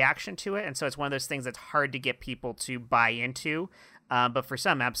people's reaction to it. And so it's one of those things that's hard to get people to buy into. But for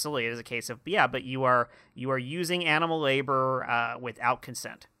some, absolutely, it is a case of, but you are using animal labor without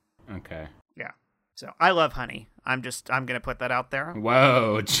consent. Okay. Yeah. So I love honey. I'm gonna put that out there.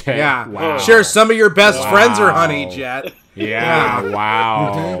 Whoa, Jet. Yeah. Wow. Sure, some of your best friends are honey, Jet. Yeah.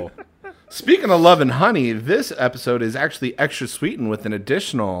 Wow. Speaking of love and honey, this episode is actually extra sweetened with an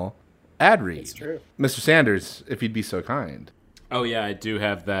additional ad read. It's true. Mr. Sanders, if you'd be so kind. Oh yeah, I do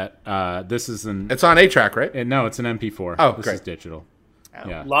have that. This is It's on 8-track, right? No, it's an MP4. Oh, this great. is digital. Oh.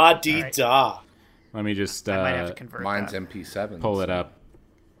 Yeah. La-dee-da. Let me just I might have to convert Mine's that. MP7. pull it up.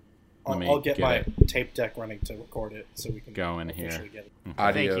 I'll get my tape deck running to record it so we can go in here. Get it.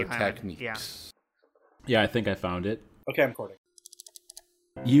 Audio Thank you, techniques. Yeah, I think I found it. Okay, I'm recording.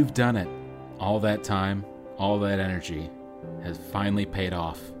 You've done it. All that time, all that energy has finally paid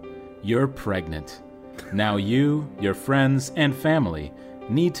off. You're pregnant. Now you, your friends, and family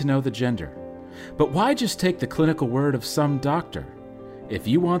need to know the gender. But why just take the clinical word of some doctor? If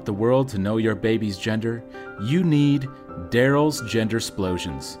you want the world to know your baby's gender, you need Daryl's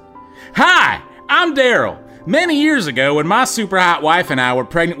Gendersplosions. Hi, I'm Daryl. Many years ago, when my super hot wife and I were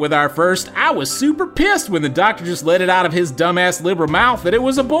pregnant with our first, I was super pissed when the doctor just let it out of his dumbass liberal mouth that it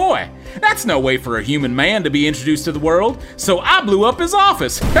was a boy. That's no way for a human man to be introduced to the world, so I blew up his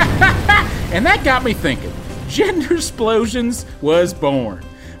office. And that got me thinking. Gendersplosions was born.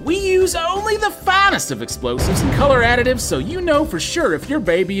 We use only the finest of explosives and color additives so you know for sure if your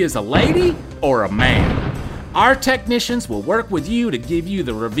baby is a lady or a man. Our technicians will work with you to give you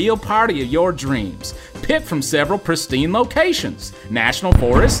the reveal party of your dreams, picked from several pristine locations, National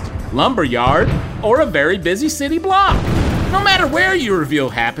Forest, Lumberyard, or a very busy city block. No matter where your reveal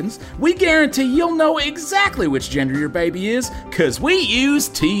happens, we guarantee you'll know exactly which gender your baby is, cause we use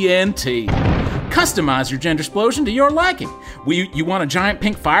TNT. Customize your Gendersplosion to your liking. You want a giant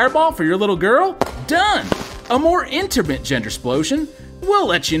pink fireball for your little girl? Done! A more intimate Gendersplosion? We'll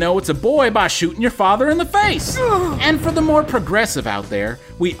let you know it's a boy by shooting your father in the face. And for the more progressive out there,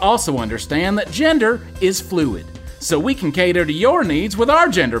 we also understand that gender is fluid. So we can cater to your needs with our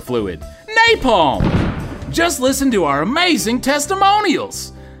gender fluid, Napalm! Just listen to our amazing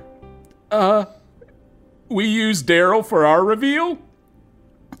testimonials. We used Daryl for our reveal?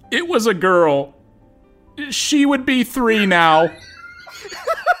 It was a girl. She would be 3 now.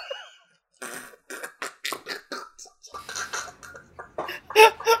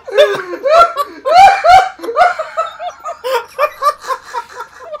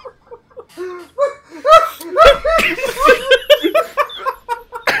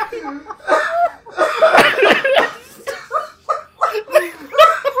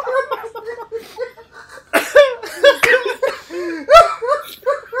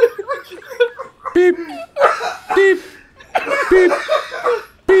 Beep, beep, beep,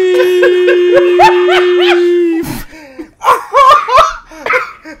 beep.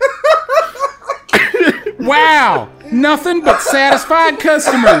 Wow, nothing but satisfied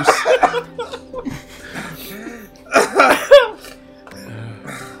customers.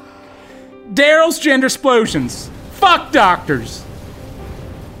 Daryl's Gendersplosions. Fuck doctors.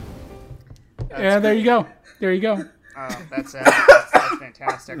 Yeah, there you go. There you go. Oh, that's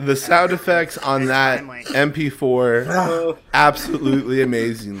fantastic. The sound effects on that MP4, absolutely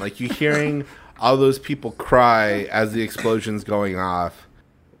amazing. Like, you're hearing all those people cry as the explosion's going off.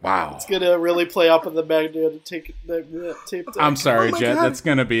 Wow. It's going to really play up in the magnetic tape. I'm sorry, Jet. God. That's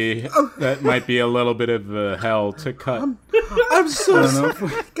going to be... That might be a little bit of hell to cut. I'm so sorry.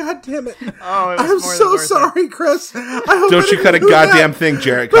 God damn it. Oh, I'm so sorry, Chris. Don't you cut a goddamn thing,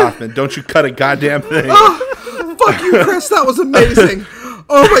 Jared Kaufman. Don't you cut a goddamn thing. Oh, fuck you, Chris. That was amazing.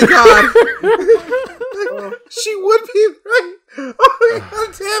 Oh, my God. She would be right. Oh, my God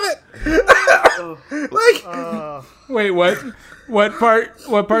damn it. Wait, what? What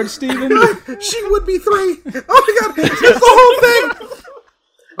part, Steven? She would be 3. Oh, my God. It's the whole thing.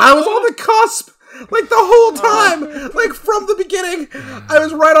 I was on the cusp. Like, the whole time, like, from the beginning, I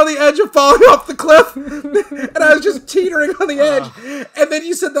was right on the edge of falling off the cliff, and I was just teetering on the edge, and then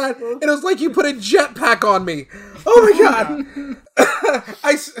you said that, and it was like you put a jetpack on me. Oh, my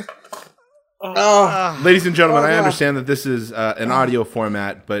God. Ladies and gentlemen, I understand that this is an audio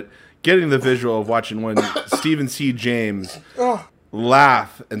format, but getting the visual of watching when Stephen C. James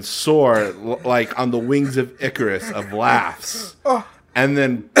laugh and soar, like, on the wings of Icarus of laughs, and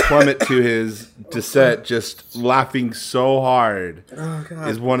then plummet to his descent, just laughing so hard,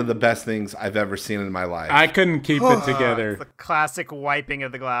 is one of the best things I've ever seen in my life. I couldn't keep it together. The classic wiping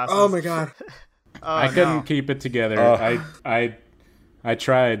of the glasses. Oh, my God. I couldn't keep it together. I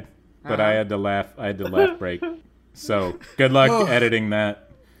tried, but I had to laugh. I had to laugh break. So good luck editing that,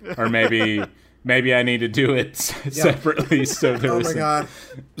 or maybe I need to do it separately. So there was. Oh my God!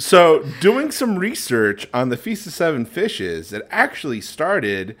 So doing some research on the Feast of Seven Fishes, it actually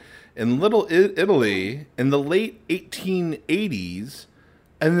started in Little Italy in the late 1880s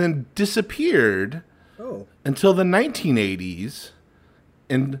and then disappeared until the 1980s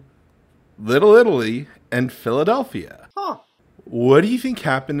in Little Italy and Philadelphia. Huh. What do you think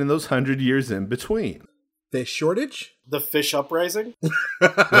happened in those 100 years in between? Fish shortage? The fish uprising?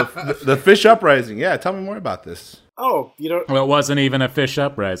 the fish uprising. Yeah, tell me more about this. Oh, you don't... Well, it wasn't even a fish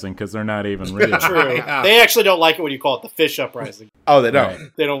uprising because they're not even real. True. They actually don't like it when you call it the fish uprising. Oh, they don't?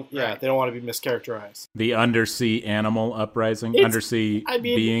 Right. They don't, they don't want to be mischaracterized. The undersea animal uprising? Undersea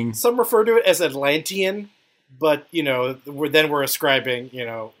being? Some refer to it as Atlantean, but, we're ascribing,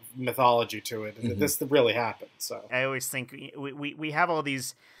 mythology to it. Mm-hmm. This really happened, so. I always think we have all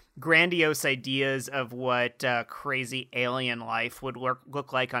these grandiose ideas of what crazy alien life would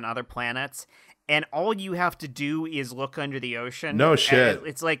look like on other planets, and all you have to do is look under the ocean. No shit.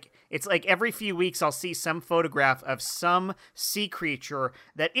 It's like every few weeks I'll see some photograph of some sea creature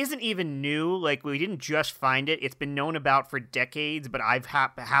that isn't even new. Like, we didn't just find it. It's been known about for decades, but I've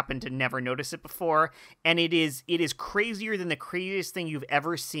happened to never notice it before. And it is crazier than the craziest thing you've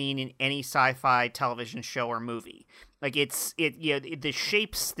ever seen in any sci-fi television show or movie. Like, the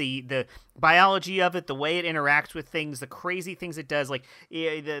shapes, the biology of it, the way it interacts with things, the crazy things it does. Like,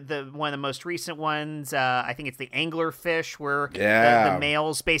 the one of the most recent ones, I think it's the anglerfish, where the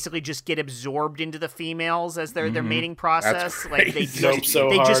males basically just get absorbed into the females as their mating process. Like, they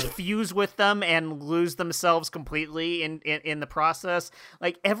just fuse with them and lose themselves completely in the process.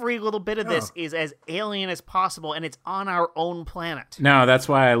 Like, every little bit of this is as alien as possible, and it's on our own planet. No, that's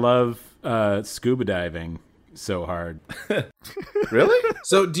why I love scuba diving so hard. Really?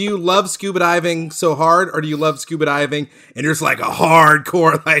 So do you love scuba diving so hard, or do you love scuba diving and you're just like a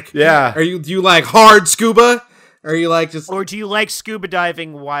hardcore, like, yeah, do you like hard scuba, or are you like just, or do you like scuba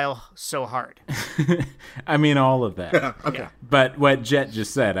diving while so hard? I mean, all of that. Okay. Yeah. But what Jet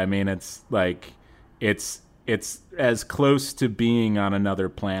just said, I mean, it's like it's as close to being on another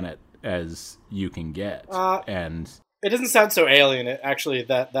planet as you can get. And it doesn't sound so alien. Actually,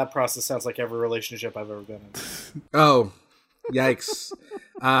 that process sounds like every relationship I've ever been in. Oh, yikes!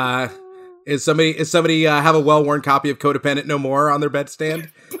 Is somebody have a well-worn copy of Codependent No More on their bedstand?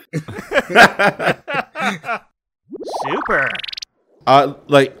 Super.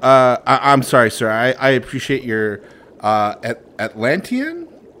 I'm sorry, sir. I appreciate your Atlantean.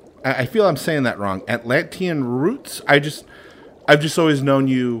 I feel I'm saying that wrong. Atlantean roots. I've just always known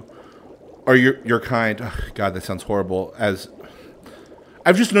you. Or your kind. Oh, God, that sounds horrible.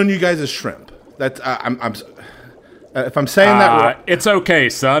 I've just known you guys as shrimp. That's I'm if I'm saying that right, it's okay,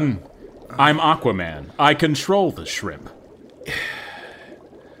 son. I'm Aquaman. I control the shrimp.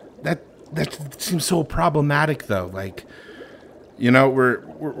 That seems so problematic, though. Like,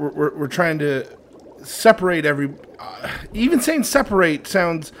 we're trying to separate every. Even saying separate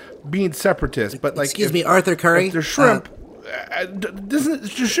sounds being separatist, but like, excuse me, Arthur Curry. If they're shrimp.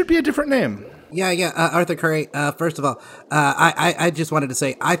 There should be a different name. Yeah, Arthur Curry. First of all, I just wanted to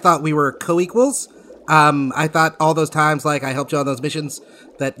say I thought we were co-equals. I thought all those times, like, I helped you on those missions,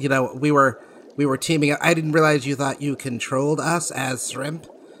 that we were teaming up. I didn't realize you thought you controlled us as shrimp.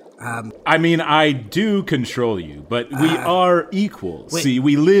 I mean, I do control you, but we are equals. Wait. See,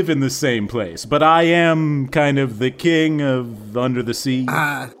 we live in the same place, but I am kind of the king of Under the Sea.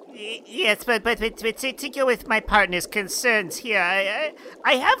 Yes, but to go with my partner's concerns here,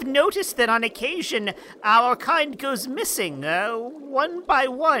 I have noticed that on occasion our kind goes missing, one by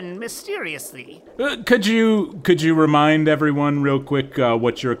one, mysteriously. Could you remind everyone real quick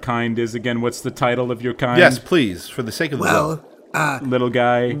what your kind is again? What's the title of your kind? Yes, please, for the sake of the little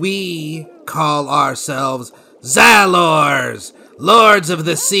guy. We call ourselves Zalors, Lords of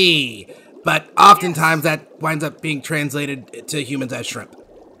the Sea, but oftentimes that winds up being translated to humans as shrimp.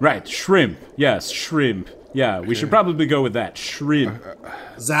 Right, shrimp. Yes, shrimp. Yeah, we should probably go with that. Shrimp.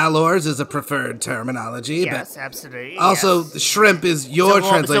 Zalors is a preferred terminology. Yes, but absolutely. Also, yes. Shrimp is your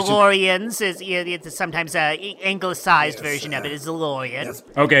translation. Zalorians is sometimes anglicized version of it is Zalorian. Yes.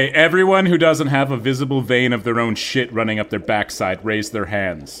 Okay, everyone who doesn't have a visible vein of their own shit running up their backside, raise their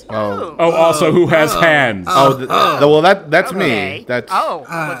hands. Also, who has hands? Well, that's okay. me. That's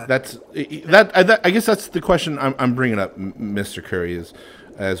I guess that's the question I'm bringing up, Mr. Curry, is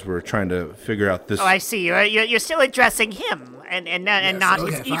as we're trying to figure out this. Oh, I see. You're still addressing him and not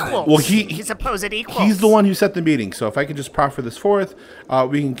his equals. Well, his supposed equals. He's the one who set the meeting. So if I could just proffer this forth,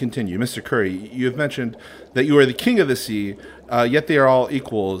 we can continue. Mr. Curry, you have mentioned that you are the king of the sea, yet they are all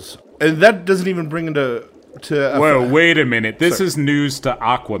equals, and that doesn't even bring into. Well, wait a minute. This is news to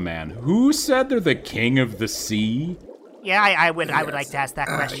Aquaman. Who said they're the king of the sea? Yeah, I would like to ask that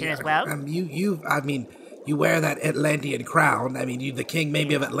question as well. you wear that Atlantean crown. I mean, you're the king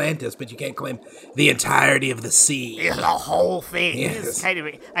maybe of Atlantis, but you can't claim the entirety of the sea. Yeah, the whole thing. Yes. Kind of,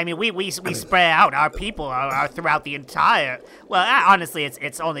 I mean, we spread out. Our people are throughout the entire. Well, honestly,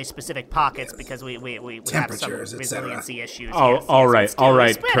 it's only specific pockets because we have some resiliency issues. Oh, all right,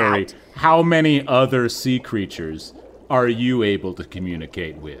 Curry. Out. How many other sea creatures are you able to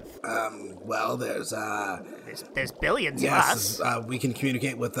communicate with? Well, there's billions of us. We can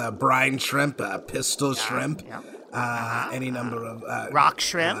communicate with brine shrimp, pistol shrimp, any number of rock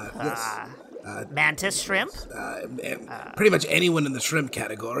shrimp, mantis shrimp, pretty much anyone in the shrimp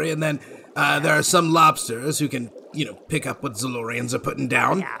category. And then there are some lobsters who can, pick up what Zalorians are putting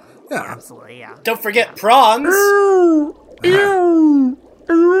down. Yeah, absolutely. Yeah. Don't forget prawns.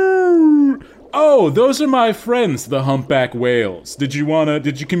 Oh, those are my friends, the humpback whales. Did you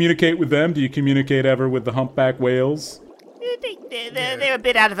communicate with them? Do you communicate ever with the humpback whales? They're a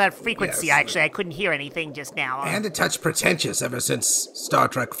bit out of that frequency, yes. Actually. I couldn't hear anything just now. And a touch pretentious ever since Star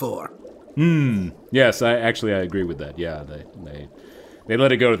Trek 4. Yes, I agree with that. Yeah, they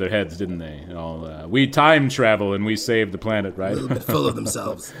let it go to their heads, didn't they? We time travel and we save the planet, right? A little bit full of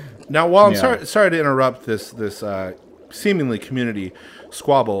themselves. Now, while I'm sorry to interrupt this seemingly community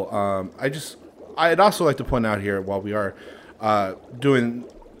squabble, I'd also like to point out here, while we are doing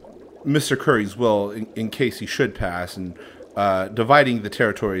Mr. Curry's will in case he should pass, and dividing the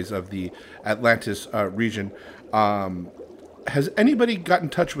territories of the Atlantis region, has anybody got in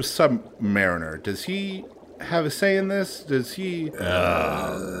touch with Submariner? Does he have a say in this? Does he...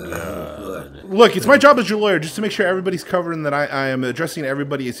 Look, it's my job as your lawyer just to make sure everybody's covered and that I am addressing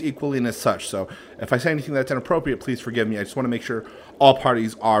everybody as equally and as such. So if I say anything that's inappropriate, please forgive me. I just want to make sure all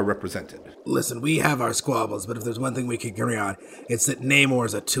parties are represented. Listen, we have our squabbles, but if there's one thing we can agree on, it's that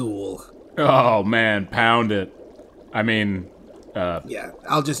Namor's a tool. Oh, man, pound it. I mean... yeah,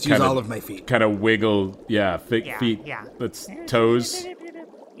 I'll just use all of my feet. Kind of wiggle, feet. Yeah. Let's toes.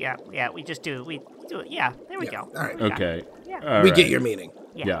 Yeah, we just do. We do it. Yeah, there we go. All right. Okay. Yeah. We get your meaning.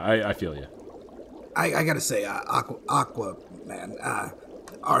 Yeah, I feel you. I gotta say, Aquaman,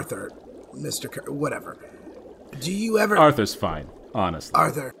 Arthur, Mr. whatever. Do you ever... Arthur's fine, honestly.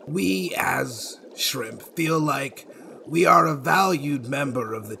 Arthur, we as Shrimp feel like we are a valued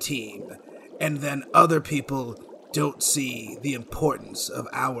member of the team, and then other people don't see the importance of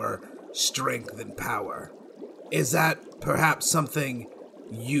our strength and power. Is that perhaps something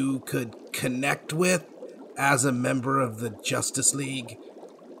you could connect with as a member of the Justice League?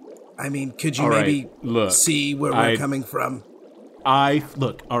 I mean, could you see where we're coming from? I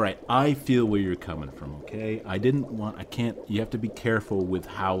feel where you're coming from, okay? You have to be careful with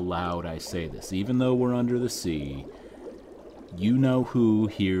how loud I say this. Even though we're under the sea, you know who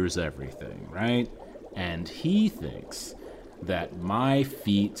hears everything, right? And he thinks that my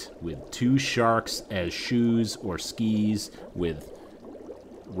feet with 2 sharks as shoes or skis with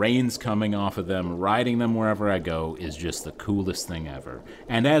rains coming off of them, riding them wherever I go, is just the coolest thing ever.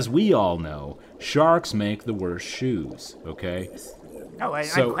 And as we all know, sharks make the worst shoes, okay? No,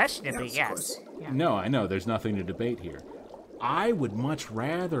 unquestionably, yes. Yeah. No, I know, there's nothing to debate here. I would much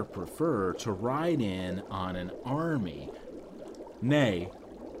rather prefer to ride in on an army, nay,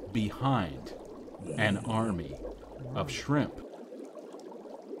 behind an army of shrimp.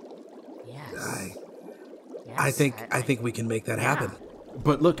 Yes. I think we can make that happen.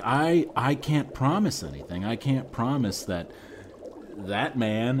 But look, I can't promise anything. I can't promise that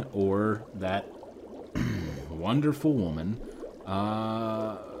man or that wonderful woman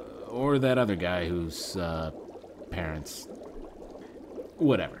or that other guy whose parents...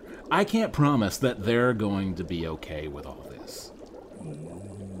 Whatever. I can't promise that they're going to be okay with all this.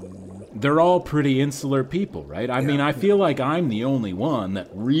 They're all pretty insular people, right? I mean, I feel like I'm the only one that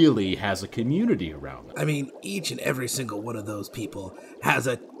really has a community around them. I mean, each and every single one of those people has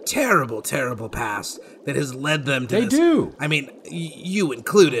a terrible, terrible past that has led them to this. They do. I mean, you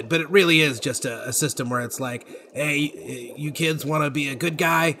included, but it really is just a system where it's like, hey, you kids want to be a good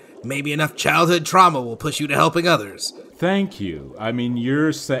guy? Maybe enough childhood trauma will push you to helping others. Thank you. I mean,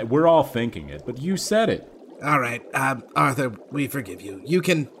 we're all thinking it, but you said it. All right, Arthur, we forgive you. You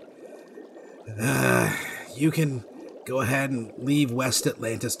can go ahead and leave West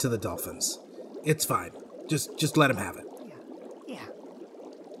Atlantis to the Dolphins. It's fine. Just let them have it. Yeah.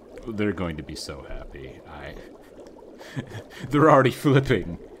 They're going to be so happy. They're already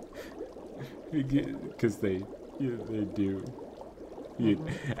flipping. Because they do.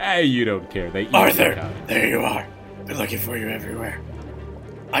 You don't care. They eat Arthur, there you are. Been looking for you everywhere.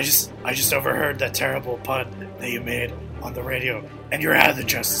 I just overheard that terrible pun that you made on the radio, and you're out of the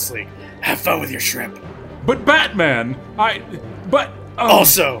Justice League. Have fun with your shrimp. But Batman,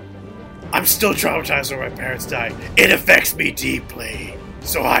 Also, I'm still traumatized when my parents died. It affects me deeply.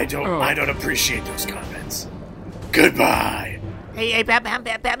 So I don't appreciate those comments. Goodbye. Hey,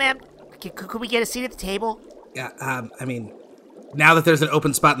 Batman. Could we get a seat at the table? Yeah, I mean, now that there's an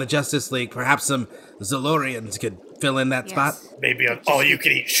open spot in the Justice League, perhaps some Zolorians could fill in that spot. Maybe an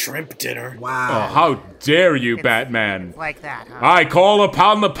all-you-can-eat shrimp dinner. Wow. Oh, how dare you, Batman. Like that, huh? I call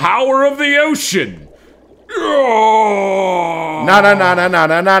upon the power of the ocean. Oh! Na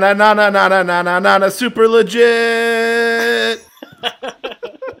super legit.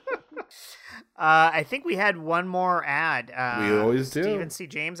 I think we had one more ad. We always do. Stephen C.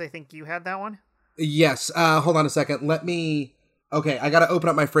 James, I think you had that one. Yes. Hold on a second. Okay, I gotta open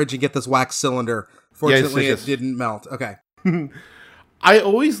up my fridge and get this wax cylinder. Fortunately, it didn't melt. Okay. I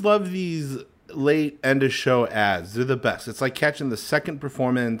always love these late end of show ads. They're the best. It's like catching the second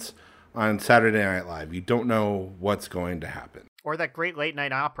performance on Saturday Night Live. You don't know what's going to happen. Or that great late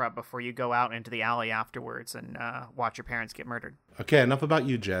night opera before you go out into the alley afterwards and watch your parents get murdered. Okay, enough about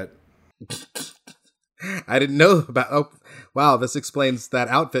you, Jet. I didn't know about... Oh, wow, this explains that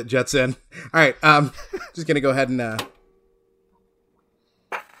outfit Jet's in. All right, just gonna go ahead and...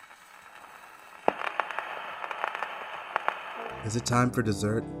 Is it time for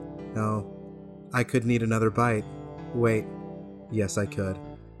dessert? No. I couldn't eat another bite. Wait. Yes, I could.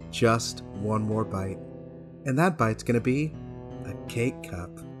 Just one more bite. And that bite's gonna be a cake cup.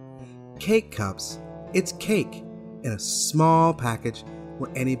 Cake cups. It's cake in a small package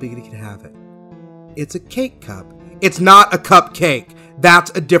where anybody can have it. It's a cake cup. It's not a cupcake. That's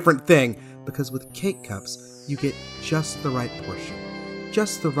a different thing. Because with cake cups, you get just the right portion.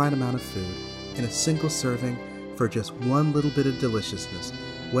 Just the right amount of food in a single serving for just one little bit of deliciousness.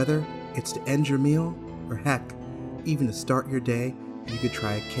 Whether it's to end your meal or heck, even to start your day, you could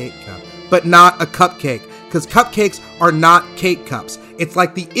try a cake cup. But not a cupcake, because cupcakes are not cake cups. It's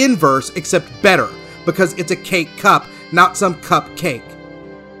like the inverse, except better, because it's a cake cup, not some cupcake.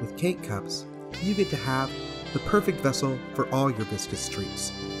 With cake cups, you get to have the perfect vessel for all your viscous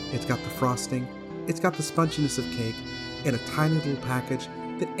treats. It's got the frosting, it's got the sponginess of cake, in a tiny little package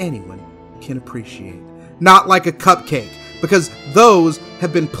that anyone can appreciate. Not like a cupcake, because those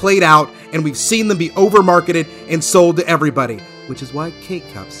have been played out and we've seen them be overmarketed and sold to everybody, which is why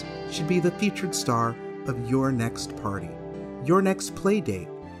cake cups should be the featured star of your next party, your next play date,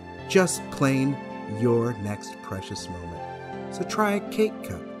 just plain your next precious moment. So try a cake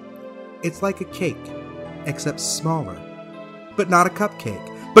cup. It's like a cake, except smaller, but not a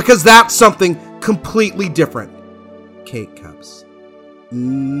cupcake, because that's something completely different. Cake cups.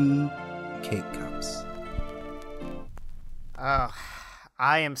 Cake cups. Oh,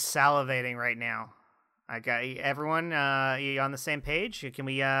 I am salivating right now. I got everyone you on the same page? Can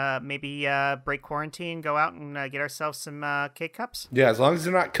we maybe break quarantine, go out and get ourselves some cake cups? Yeah, as long as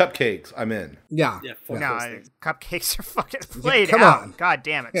they're not cupcakes, I'm in. Yeah. No, cupcakes are fucking played come out. on. God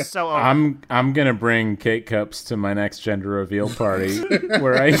damn it. So over. I'm gonna bring cake cups to my next gender reveal party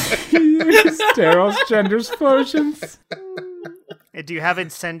where I use Daryl's gender's potions. Do you have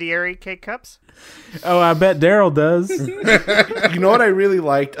incendiary cake cups? Oh, I bet Daryl does. You know what I really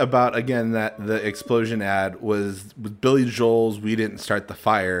liked about, again, that the explosion ad was with Billy Joel's "We Didn't Start the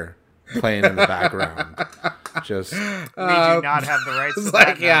Fire" playing in the background. Just we do not have the rights to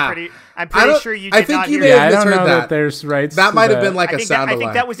that. Yeah. I'm pretty sure you did I think not you hear may that. have I don't misheard know that. that there's rights. That to might have that. been like I a think sound that, I think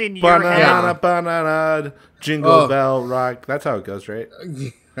alike. that was in your head. banana, banana, jingle bell rock. That's how it goes, right?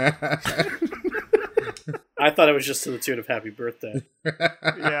 I thought it was just to the tune of "Happy Birthday."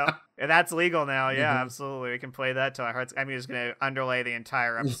 Yeah, and that's legal now. Yeah, absolutely. We can play that till our hearts. I'm just going to underlay the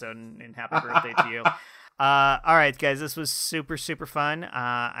entire episode in "Happy Birthday" to you. All right, guys, this was super, super fun.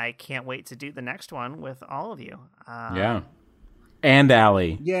 I can't wait to do the next one with all of you. Yeah. And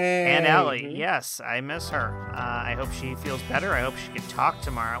Allie. Yay. And Allie, yes, I miss her. I hope she feels better. I hope she can talk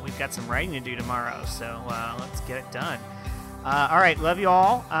tomorrow. We've got some writing to do tomorrow, so let's get it done. All right, love you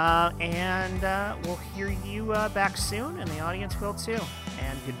all, and we'll hear you back soon, and the audience will too.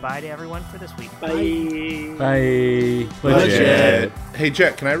 And goodbye to everyone for this week. Bye. Bye. Legit. Hey,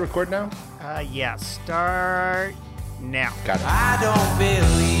 Jet, can I record now? Yeah, start now. Got it. I don't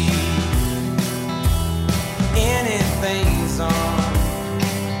believe anything's on.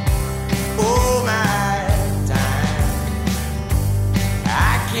 Oh, my time.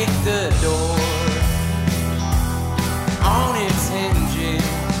 I kicked the door on its hinges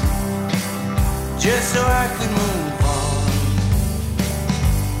just so I could move on.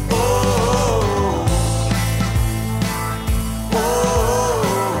 Oh.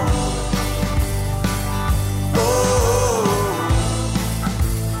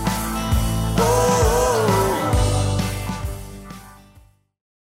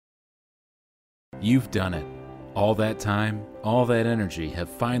 You've done it. All that time, all that energy have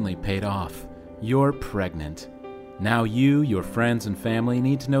finally paid off. You're pregnant. Now you, your friends, and family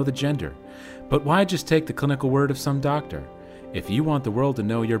need to know the gender. But why just take the clinical word of some doctor? If you want the world to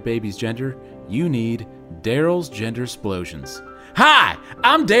know your baby's gender, you need Daryl's Gender Explosions. Hi,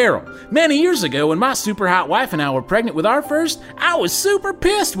 I'm Daryl. Many years ago, when my super hot wife and I were pregnant with our first, I was super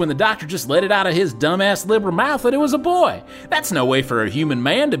pissed when the doctor just let it out of his dumbass liberal mouth that it was a boy. That's no way for a human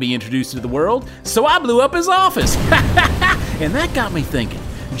man to be introduced to the world, so I blew up his office. And that got me thinking.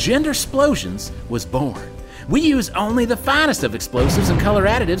 Gender Explosions was born. We use only the finest of explosives and color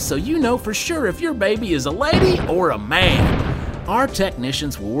additives so you know for sure if your baby is a lady or a man. Our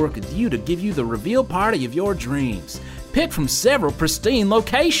technicians will work with you to give you the reveal party of your dreams. Pick from several pristine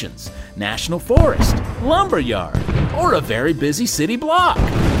locations, National Forest, Lumberyard, or a very busy city block.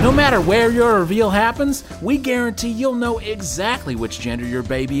 No matter where your reveal happens, we guarantee you'll know exactly which gender your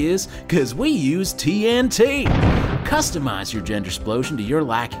baby is, because we use TNT. Customize your gender explosion to your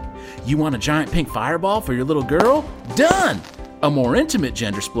liking. You want a giant pink fireball for your little girl? Done! A more intimate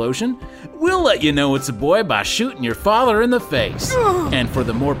gender explosion? We'll let you know it's a boy by shooting your father in the face. And for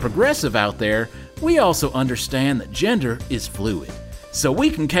the more progressive out there, we also understand that gender is fluid. So we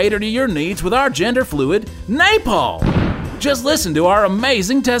can cater to your needs with our gender fluid Napalm. Just listen to our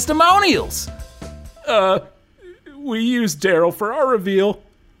amazing testimonials. We used Daryl for our reveal.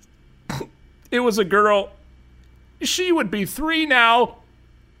 It was a girl. She would be 3 now.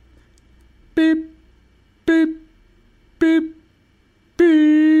 Beep, beep, beep,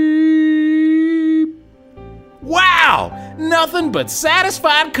 beep. Wow! Nothing but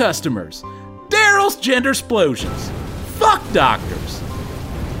satisfied customers. Daryl's Gender Explosions. Fuck doctors.